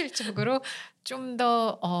현실적으로 좀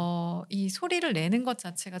더 이 소리를 내는 것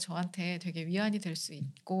자체가 저한테 되게 위안이 될 수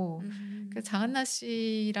있고 그 음. 장한나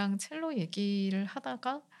씨랑 첼로 얘기를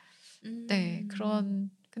하다가 네 음.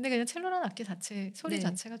 그런 근데 그냥 첼로라는 악기 자체 소리 네.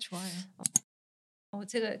 자체가 좋아요.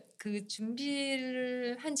 제가 그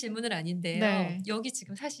준비를 한 질문은 아닌데요. 네. 여기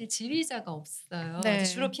지금 사실 지휘자가 없어요. 이제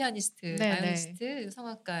주로 네. 피아니스트, 네네. 바이올리니스트,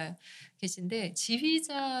 성악가 계신데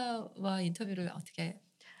지휘자와 인터뷰를 어떻게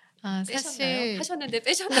빼셨나요? 사실 하셨는데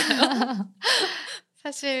빼셨나요? 네.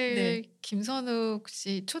 사실 김선욱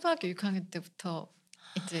씨 초등학교 6 학년 때부터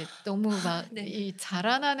이제 너무 막 네. 이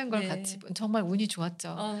자라나는 걸 같이 네. 본 정말 운이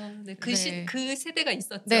좋았죠. 네. 네. 그 세대가 네.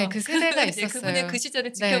 있었죠. 그 세대가 네. 그분의 그 있었어요.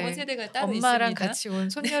 시절을 지켜본 네. 세대가 따로 엄마랑 있습니다. 같이 온 네.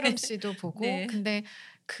 손여름 씨도 보고 네. 근데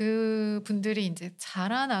그분들이 인제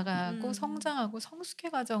자라나가고 음. 성장하고 성숙해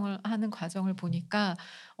과정을 하는 과정을 보니까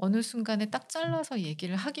어느 순간에 딱 잘라서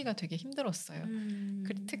얘기를 하기가 되게 힘들었어요. 음.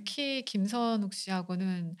 특히 김선욱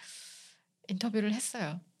씨하고는 인터뷰를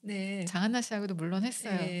했어요. 네. 장한나 씨하고도 물론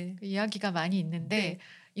했어요. 예. 그 이야기가 많이 있는데 네.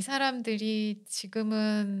 이 사람들이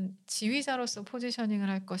지금은 지휘자로서 포지셔닝을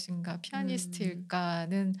할 것인가 음.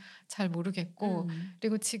 피아니스트일까는 잘 모르겠고 음.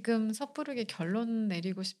 그리고 지금 섣부르게 결론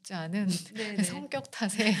내리고 싶지 않은 네네. 성격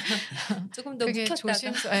탓에 조금 더 그게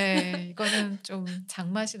묵혔다가 이거는 좀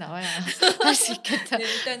장맛이 나와야 할 수 있겠다 네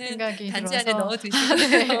일단은 생각이 단지 안에 들어서 넣어 두시고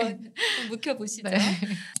네. 좀 묵혀 네. 보시죠.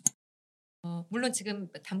 물론 지금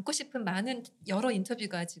담고 싶은 많은 여러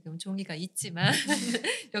인터뷰가 지금 종이가 있지만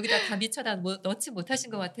여기다 다 미처 다 넣지 못하신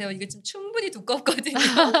것 같아요. 이게 좀 충분히 두껍거든요.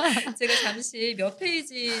 제가 잠시 몇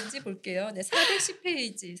페이지인지 볼게요. 네 410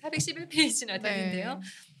 페이지, 411 페이지나 되는데요. 네.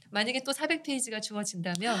 만약에 또 400 페이지가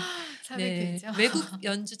주어진다면 400 네 페이지요? 외국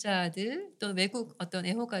연주자들 또 외국 어떤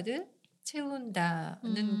애호가들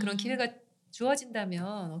채운다는 그런 음. 기회가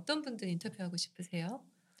주어진다면 어떤 분들 인터뷰하고 싶으세요?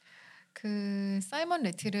 사이먼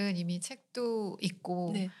레틀은 이미 책도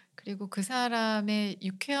있고 네. 그리고 그 사람의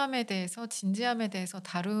유쾌함에 대해서 진지함에 대해서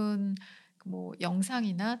다룬 뭐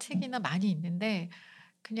영상이나 책이나 많이 있는데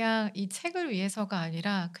그냥 이 책을 위해서가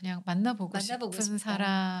아니라 그냥 만나보고 만나보고 싶은 싶다.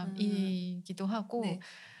 사람이기도 하고 네.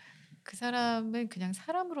 그 사람은 그냥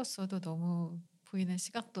사람으로서도 너무 보이는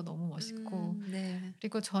시각도 너무 멋있고 네.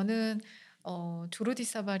 그리고 저는 조르디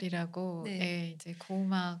사발이라고 네. 예 이제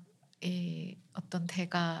고음악의 어떤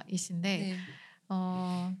대가이신데 네.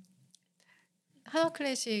 어 한화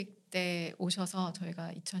클래식 때 오셔서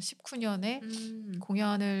저희가 2019 년에 음.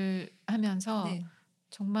 공연을 하면서 네.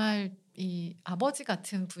 정말 이 아버지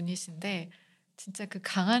같은 분이신데 진짜 그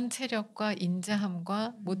강한 체력과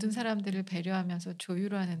인자함과 모든 음. 사람들을 배려하면서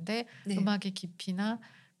조율을 하는데 네. 음악의 깊이나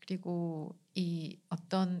그리고 이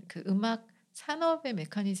어떤 그 음악 산업의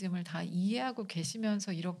메커니즘을 다 이해하고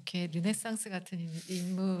계시면서 이렇게 르네상스 같은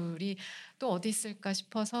인물이 또 어디 있을까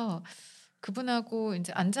싶어서 그분하고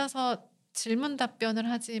이제 앉아서 질문 답변을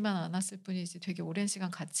하지만 않았을 뿐이지 되게 오랜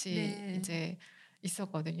시간 같이 네. 이제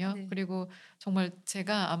있었거든요. 네. 그리고 정말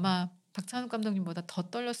제가 아마 박찬욱 감독님보다 더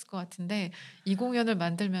떨렸을 것 같은데 이 공연을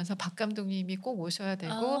만들면서 박 감독님이 꼭 오셔야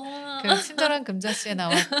되고 아. 그 친절한 금자씨에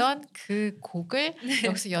나왔던 그 곡을 네.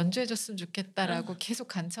 여기서 연주해 줬으면 좋겠다라고 아. 계속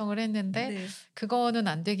간청을 했는데 네. 그거는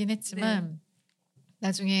안 되긴 네. 했지만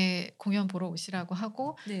나중에 공연 보러 오시라고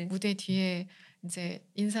하고 네. 무대 뒤에 이제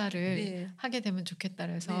인사를 네. 하게 되면 좋겠다 네.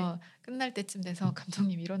 그래서 끝날 때쯤 돼서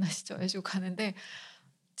 "감독님 일어나시죠." 해 주고 가는데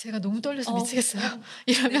제가 너무 떨려서 어. 미치겠어요. 네.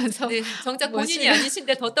 이러면서 네. 정작 본인이 모시고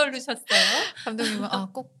아니신데 더 떨리셨어요? 감독님은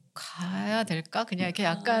 "아 꼭 가야 될까?" 그냥 이렇게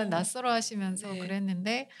약간 아. 낯설어하시면서 네.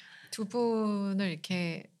 그랬는데 두 분을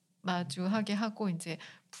이렇게 마주하게 하고 인제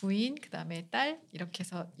부인 그다음에 딸 이렇게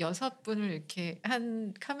해서 6 분을 이렇게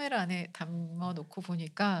한 카메라 안에 담아 놓고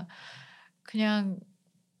보니까 그냥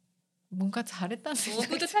뭔가 잘했다는 너무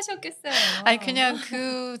생각이 들 아니 뿌듯하셨겠어요. 그냥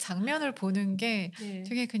그 장면을 보는 게 네.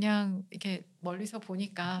 되게 그냥 이렇게 멀리서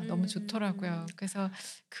보니까 너무 좋더라고요. 음. 그래서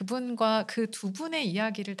그분과 그 두 분의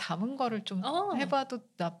이야기를 담은 거를 좀 해 어. 봐도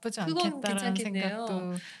나쁘지 그건 않겠다라는 괜찮겠네요.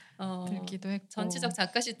 생각도 들기도 전지적 했고.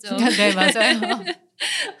 작가시죠. 네 맞아요.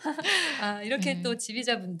 아 이렇게 또 네.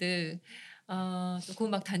 지휘자분들 또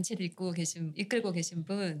음악 단체를 이끌고 계신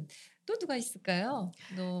분 또 누가 있을까요?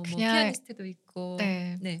 또 뭐 그냥 피아니스트도 있고.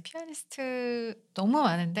 네. 네. 피아니스트 너무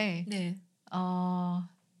많은데 네. 어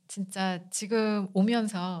진짜 지금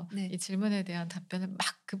오면서 네. 이 질문에 대한 답변을 막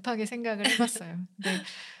급하게 생각을 해 봤어요. 근데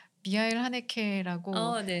미하일 하네케라고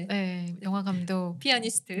네. 네 네. 영화 감독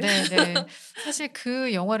피아니스트. 네네. 사실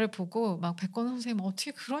그 영화를 보고 막 백건 선생님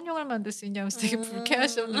 "어떻게 그런 영화를 만들 수 있냐." 고 되게 음.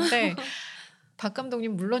 불쾌하셨는데 박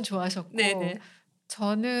감독님 물론 좋아하셨고 네네.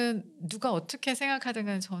 저는 누가 어떻게 생각하든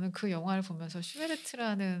간에 저는 그 영화를 보면서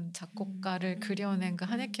슈베르트라는 음. 작곡가를 그려낸 음. 그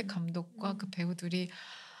하네케 음. 감독과 그 음. 배우들이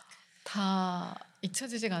다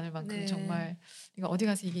잊혀지지가 않을 만큼 네. 정말 이거 어디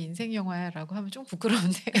가서 "이게 인생 영화야."라고 하면 좀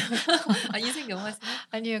부끄러운데 아 인생 영화세요?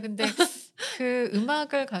 아니에요. 근데 그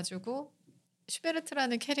음악을 가지고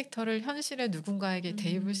슈베르트라는 캐릭터를 현실에 누군가에게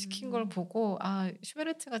대입을 시킨 걸 음. 보고 '아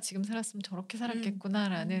슈베르트가 지금 살았으면 저렇게 음.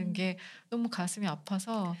 살았겠구나.'라는 음. 게 너무 가슴이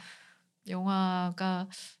아파서 영화가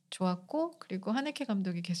좋았고 그리고 하네케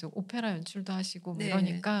감독이 계속 오페라 연출도 하시고 뭐 네.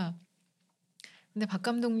 이러니까 근데 박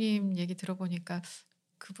감독님 얘기 들어보니까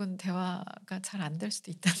그분 대화가 잘 안 될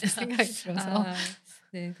수도 있다는 생각이 들어서 아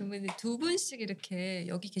네. 그러면은 두 분씩 이렇게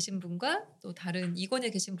여기 계신 분과 또 다른 2 권에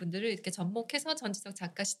계신 분들을 이렇게 접목해서 전지적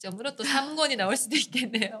작가 시점으로 또 3 권이 나올 수도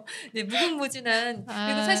있겠네요. 네. 무궁무진한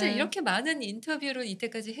그리고 사실 아 이렇게 많은 인터뷰를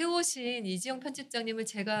이때까지 해 오신 이지영 편집장님을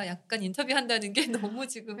제가 약간 인터뷰한다는 게 너무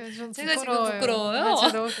지금 그래서 좀 제가 지금 부끄러워요. 부끄러워요.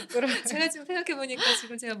 맞아 너무 부끄러워요. 제가 지금 생각해 보니까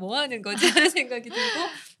 '지금 제가 뭐 하는 거지?' 하는 생각이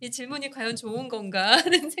들고 '이 질문이 과연 좋은 건가?'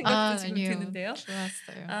 하는 생각도 지금 아니요. 드는데요.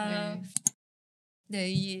 좋았어요. 아 네. 네.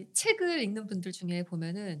 이 책을 읽는 분들 중에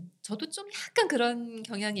보면은 저도 좀 약간 그런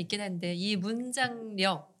경향이 있긴 한데 이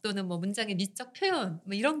문장력 또는 뭐 문장의 미적 표현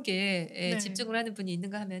뭐 이런 게 네. 집중을 하는 분이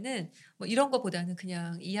있는가 하면은 뭐 이런 거보다는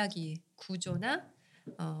그냥 이야기 구조나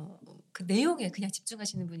그 내용에 그냥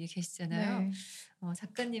집중하시는 분이 계시잖아요. 네.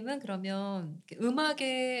 작가님은 그러면 이렇게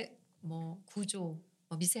음악의 뭐 구조,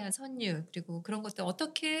 뭐 미세한 선율 그리고 그런 것들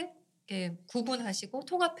어떻게 이렇게 구분하시고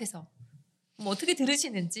통합해서 뭐 어떻게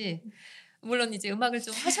들으시는지 물론 이제 음악을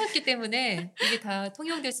좀 하셨기 때문에 이게 다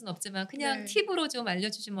통용될 수는 없지만 그냥 네. 팁으로 좀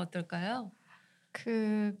알려주시면 어떨까요?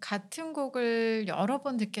 그 같은 곡을 여러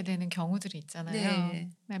번 듣게 되는 경우들이 있잖아요. 네.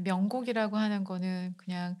 그냥 명곡이라고 하는 거는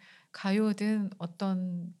그냥 가요든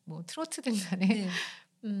어떤 뭐 트로트든 간에 네.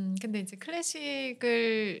 근데 이제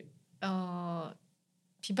클래식을 어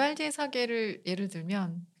비발디의 사계를 예를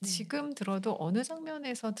들면 네. 지금 들어도 어느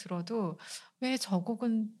장면에서 들어도 '왜 저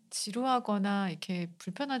곡은 지루하거나 이렇게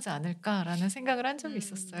불편하지 않을까?'라는 생각을 한 적이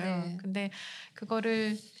있었어요. 네. 근데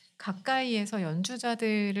그거를 가까이에서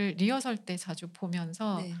연주자들을 리허설 때 자주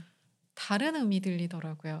보면서 네. 다른 음이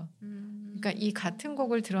들리더라고요. 그러니까 이 같은 음.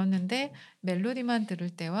 곡을 들었는데 멜로디만 들을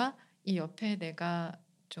때와 이 옆에 내가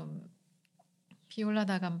좀 비올라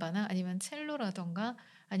다감바나 아니면 첼로라든가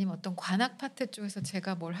아니면 어떤 관악 파트 쪽에서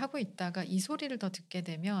제가 뭘 하고 있다가 이 소리를 더 듣게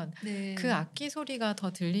되면 그 네. 악기 소리가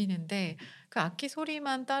더 들리는데 그 악기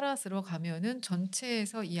소리만 따라 들어가면은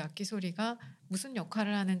전체에서 이 악기 소리가 무슨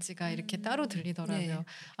역할을 하는지가 이렇게 따로 들리더라고요. 네.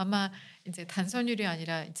 아마 이제 단선율이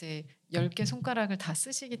아니라 이제 10개 손가락을 다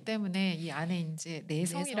쓰시기 때문에 이 안에 인제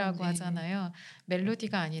내성 내성이라고 네. 하잖아요.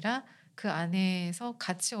 멜로디가 아니라 그 안에서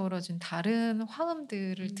같이 어우러진 다른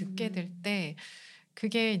화음들을 듣게 될 음. 때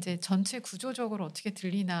그게 이제 전체 구조적으로 어떻게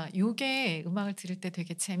들리나 요게 음악을 들을 때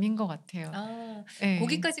되게 재미인 것 같아요. 아 예.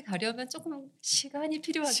 거기까지 가려면 쪼끔 시간이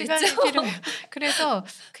필요하겠죠? 시간이 필요해요. 그래서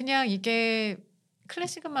그냥 이게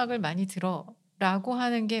클래식 음악을 많이 라고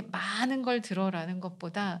하는 게 많은 걸 들어라는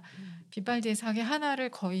것보다 음. 비발디의 사계 하나를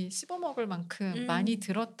거의 씹어먹을 만큼 많이 음.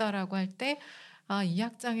 들었다라고 할 때 '아 이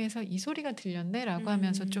악장에서 이 소리가 들렸네.'라고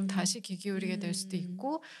하면서 좀 음. 다시 귀 기울이게 될 수도 음.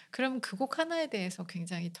 있고 그럼 그 곡 하나에 대해서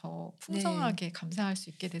굉장히 더 네. 풍성하게 감상할 수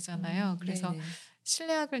있게 되잖아요. 그래서 네네.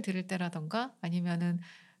 실내악을 들을 때라든가 아니면은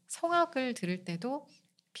성악을 들을 때도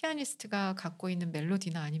피아니스트가 갖고 있는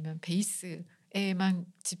멜로디나 아니면 베이스에만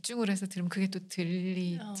집중을 해서 들으면 그게 또 어.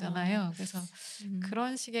 들리잖아요. 그래서 음.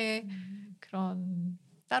 그런 식의 음. 그런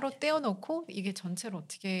따로 떼어 놓고 '이게 전체로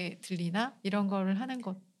어떻게 들리나?' 이런 거를 하는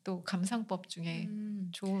것도 감상법 중에 음.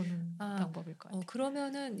 좋은 아 방법일 것 같아요.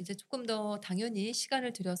 그러면은 이제 조금 더 당연히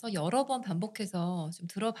시간을 들여서 여러 번 반복해서 좀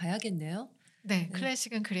들어 봐야겠네요. 네. 네.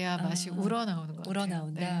 클래식은 그래야 맛이 아 우러나오는 것 같아요. 네.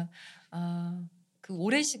 우러나온다. 아 그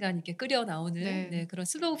오랜 시간 이렇게 끓여 나오는 네. 네 그런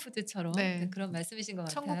슬로우 푸드처럼 네 네. 그런 말씀이신 것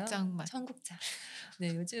같아요. 청국장 맛. 청국장.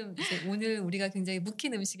 네 요즘 이제 오늘 우리가 굉장히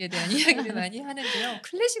묵힌 음식에 대한 이야기를 많이 하는데요.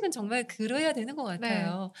 클래식은 정말 그래야 되는 것 네.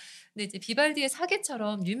 같아요. 근데 이제 비발디의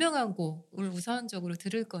사계처럼 유명한 곡을 우선적으로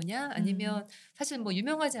들을 거냐 음. 아니면 사실 뭐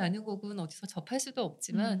유명하지 않은 곡은 어디서 접할 수도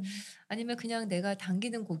없지만 음. 아니면 그냥 내가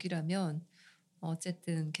당기는 곡이라면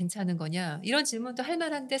어쨌든 괜찮은 거냐 이런 질문도 할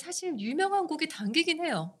만한데 사실 유명한 곡이 당기긴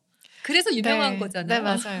해요. 그래서 유명한 네. 네 거잖아요.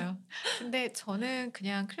 맞아요. 근데 저는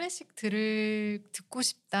그냥 '클래식 듣고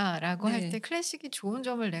싶다.'라고 할 때 네. 클래식이 좋은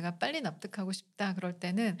점을 내가 빨리 납득하고 싶다 그럴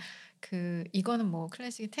때는 이거는 뭐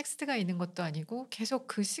클래식이 텍스트가 있는 것도 아니고 계속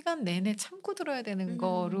그 시간 내내 참고 들어야 되는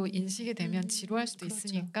거로 인식이 되면 지루할 수도 그렇죠.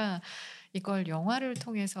 있으니까 이걸 영화를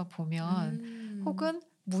통해서 보면 음. 혹은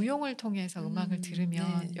무용을 통해서 음악을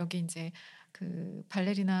들으면 네. 여기 인제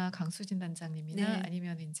발레리나 강수진 단장님이나 네.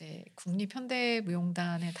 아니면 인제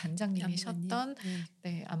국립현대무용단의 안무가님. 단장님이셨던 네.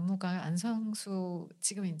 네 안무가 안성수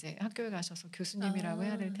지금 인제 학교에 가셔서 교수님이라고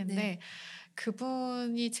해야 될 네. 텐데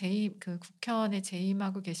그분이 국현에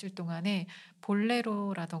재임하고 계실 동안에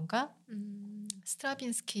볼레로라든가 음.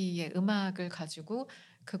 스트라빈스키의 음악을 가지고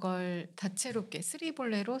그걸 다채롭게 쓰리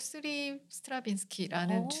볼레로, 쓰리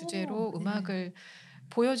스트라빈스키라는 주제로 네. 음악을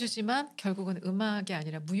보여주지만 결국은 음악이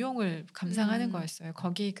아니라 무용을 감상하는 음. 거였어요.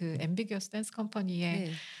 거기 앰비기어스 댄스 컴퍼니의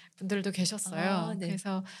네. 분들도 아 계셨어요. 네.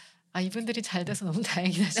 그래서 '아 이분들이 잘 돼서 너무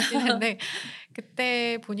다행이다.' 싶긴 한데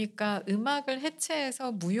그때 보니까 음악을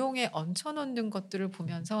해체해서 무용에 얹혀 놓는 것들을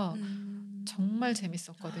보면서 정말 음.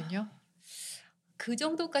 재밌었거든요. 그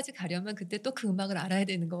정도까지 가려면 그때 또 그 음악을 알아야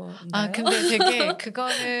되는 건가요? 근데 되게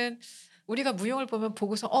그거는 우리가 무용을 보면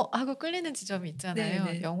보고서 하고 끌리는 지점이 있잖아요.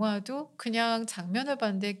 네네. 영화도 그냥 장면을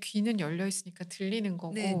봤는데 귀는 열려 있으니까 들리는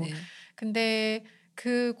거고. 네네. 근데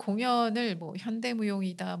그 공연을 뭐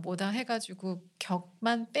현대무용이다 뭐다 해 가지고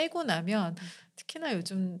격만 빼고 나면 음. 특히나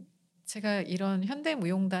요즘 제가 이런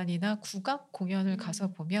현대무용단이나 국악 공연을 가서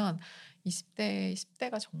음. 보면 20 대, 10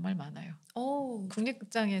 대가 정말 많아요. 어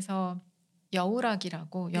국립극장에서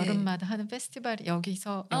여울악이라고 네. 여름마다 하는 페스티벌이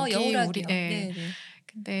여기서 아 여기 우리 여울악이요. 예. 네네.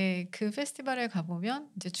 근데 그 페스티벌에 가 보면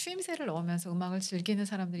이제 추임새를 넣으면서 음악을 즐기는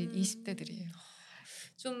사람들이 20 음. 대들이에요.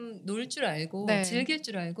 좀 놀 줄 알고 네. 즐길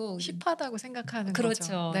줄 알고 힙하다고 생각하는 거죠.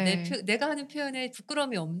 그렇죠. 네. 내가 하는 표현에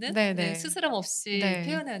부끄러움이 없는 네 네네. 스스럼 없이 네.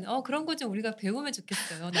 표현하는 그런 거 좀 우리가 배우면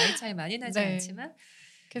좋겠어요. 나이 차이 많이 나진 네. 않지만.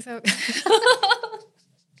 그래서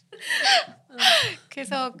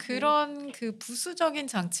어 네. 그런 부수적인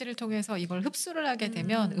장치를 통해서 이걸 흡수를 하게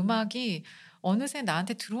되면 음. 음악이 어느새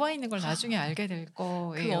나한테 들어와 있는 걸 나중에 알게 될 그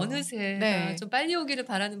거예요. 어느새가 네. 좀 빨리 오기를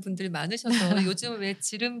바라는 분들이 많으셔서 요즘 왜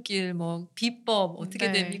지름길 뭐 비법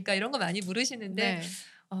어떻게 네. 됩니까? 이런 거 많이 물으시는데 네.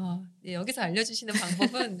 네 여기서 알려주시는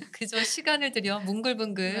방법은 그저 시간을 들여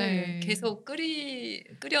뭉글뭉글 네. 계속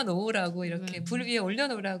끓여 놓으라고 이렇게 불 음. 위에 올려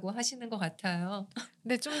놓으라고 하시는 것 같아요.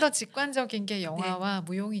 근데 좀 더 직관적인 게 네. 영화와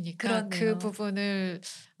무용이니까 그 그렇네요. 부분을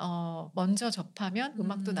먼저 접하면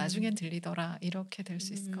 '음악도 음. 나중엔 들리더라.' 이렇게 될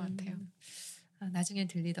수 있을 것 같아요. 음. 나중엔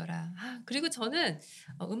들리더라. 그리고 저는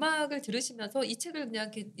음악을 들으시면서 이 책을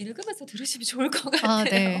그냥 이렇게 읽으면서 들으시면 좋을 것 같아요.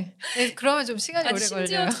 네. 네 그러면 좀 시간이 아니 오래 걸려요.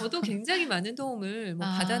 심지어 저도 굉장히 많은 도움을 뭐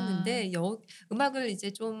아. 받았는데 음악을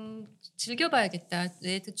이제 좀 즐겨 봐야겠다.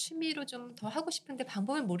 내 취미로 좀 더 하고 싶은데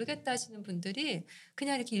방법을 모르겠다 하시는 분들이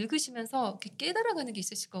그냥 이렇게 읽으시면서 이렇게 깨달아가는 게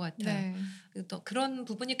있으실 것 같아요. 네. 그리고 또 그런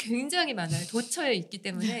부분이 굉장히 많아요. 도처에 있기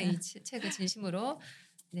때문에 이 책을 진심으로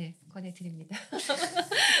네 권해 드립니다.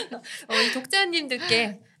 우리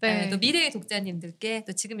독자님들께 또 네. 미래의 독자님들께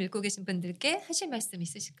또 지금 읽고 계신 분들께 하실 말씀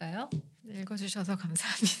있으실까요? 읽어 주셔서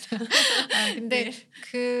감사합니다. 근데 네.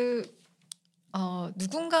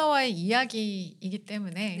 누군가와의 이야기이기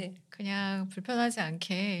때문에 네. 그냥 불편하지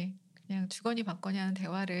않게 그냥 주거니 받거니 하는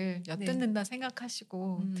대화를 네. 엿듣는다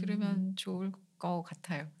생각하시고 들으면 좋을 것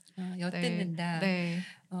같아요. 네. 엿듣는다. 네.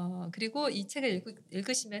 그리고 이 책을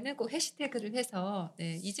읽으시면은 꼭 해시태그를 해서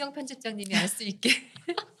네, 이지영 편집장님이 알 수 있게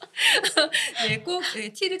네, 꼭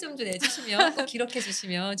네, 티를 좀 내주시면 꼭 기록해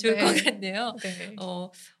주시면 좋을 것 네. 같네요. 네.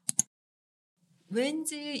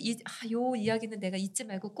 왠지 요 이야기는 내가 잊지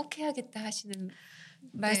말고 꼭 해야겠다 하시는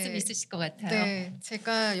말씀이 네. 있으실 것 같아요. 네.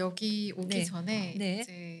 제가 여기 오기 네. 전에 네.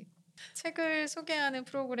 이제 책을 소개하는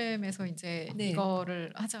프로그램에서 이제 네.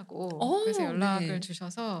 이거를 하자고 그래서 연락을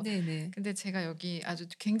주셔서 네네. 근데 제가 여기 아주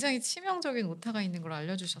굉장히 치명적인 오타가 있는 걸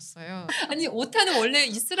알려주셨어요. 아니 오타는 원래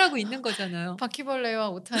있으라고 있는 거잖아요. 바퀴벌레와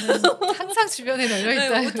오타는 항상 주변에 널려 네,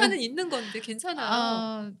 있다. 오타는 있는 건데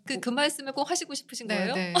괜찮아요. 그 말씀을 꼭 하시고 싶으신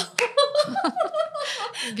거예요? 네.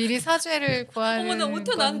 미리 사죄를 구하는 어머나,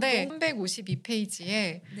 오타 난 건데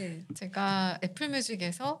 352페이지에 네. 제가 애플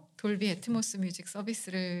뮤직에서 돌비 애트모스 뮤직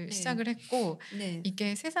서비스를 네. 시작을 했고 네.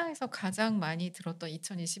 이게 세상에서 가장 많이 들었던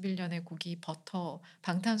 2021년의 곡이 버터,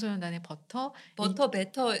 방탄소년단의 버터,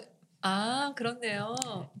 베터. 그렇네요.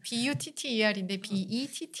 BUTTER인데 더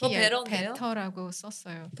BETTER 베러인데요? 베터라고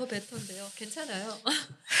썼어요. 더 베터인데요. 괜찮아요.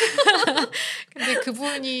 근데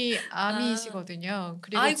그분이 아미시거든요.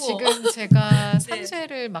 그리고 아이고. 지금 제가 네.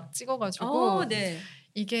 3쇄를 막 찍어가지고 네.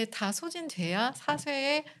 이게 다 소진돼야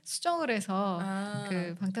 4쇄에 수정을 해서 아.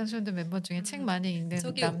 그 방탄소년단 멤버 중에 책 많이 읽는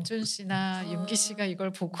저기- 남준 씨나 윤기 씨가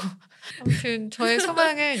이걸 보고 아무튼 저의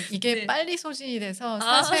소망은 이게 네. 빨리 소진이 돼서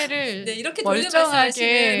 4쇄를 네, 이렇게 돌려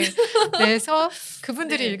멀쩡하게 내서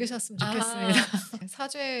그분들이 네. 읽으셨으면 좋겠습니다.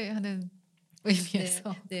 사죄하는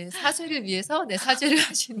의미에서. 네, 사죄를 위해서 사죄를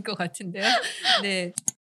하시는 것 같은데요. 네.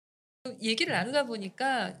 얘기를 나누다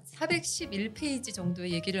보니까 411페이지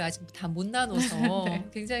정도의 얘기를 아직 다 못 나눠서 네.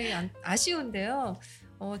 굉장히 아쉬운데요.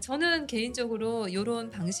 저는 개인적으로 이런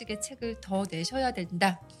방식의 책을 더 내셔야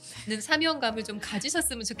된다는 사명감을 좀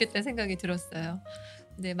가지셨으면 좋겠다는 생각이 들었어요.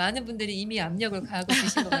 네, 많은 분들이 이미 압력을 가하고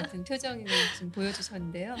계신 것 같은 표정을 좀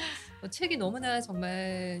보여주셨는데요. 책이 너무나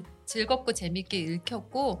정말 즐겁고 재밌게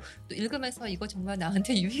읽혔고 또 읽으면서 이거 정말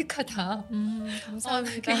나한테 유익하다.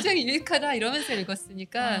 감사합니다. 굉장히 유익하다 이러면서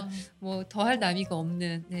읽었으니까 뭐 더할 나위가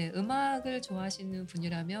없는 음악을 좋아하시는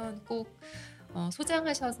분이라면 꼭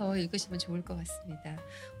소장하셔서 읽으시면 좋을 것 같습니다.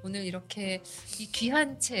 오늘 이렇게 이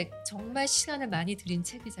귀한 책, 정말 시간을 많이 들인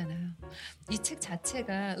책이잖아요. 이 책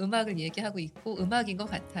자체가 음악을 얘기하고 있고 음악인 것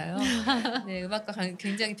같아요. 네, 음악과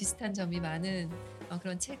굉장히 비슷한 점이 많은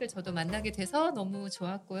그런 책을 저도 만나게 돼서 너무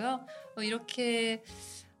좋았고요. 이렇게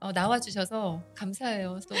나와주셔서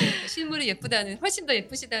감사해요. 또 실물이 훨씬 더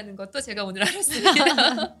예쁘시다는 것도 제가 오늘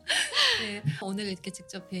알았습니다. 네, 오늘 이렇게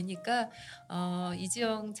직접 뵈니까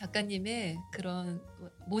이지영 작가님의 그런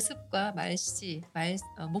모습과 말씨,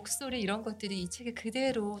 목소리 이런 것들이 이 책에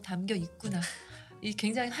그대로 담겨 있구나. 이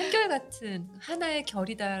굉장히 한결같은 하나의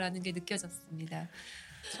결이다라는 게 느껴졌습니다.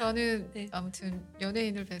 저는 아무튼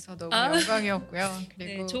연예인을 뵈서 너무 영광이었고요.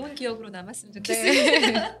 그리고 좋은 기억으로 남았으면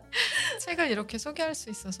좋겠습니다. 책을 이렇게 소개할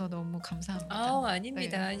수 있어서 너무 감사합니다.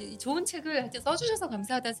 아닙니다. 좋은 책을 써주셔서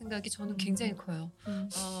감사하다는 생각이 저는 굉장히 커요.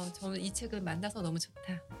 저는 이 책을 만나서 너무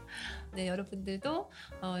좋다. 네, 여러분들도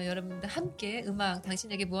여러분들 함께 음악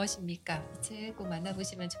당신에게 무엇입니까? 이 책 꼭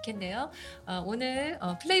만나보시면 좋겠네요. 오늘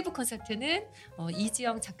플레이북 콘서트는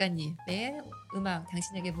이지영 작가님의 음악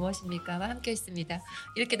당신에게 무엇입니까와 함께했습니다.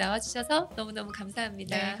 이렇게 나와주셔서 너무너무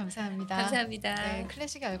감사합니다. 네, 감사합니다. 감사합니다. 네,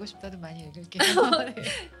 클래식이 알고 싶다도 많이 읽을게요.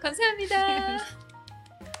 감사합니다.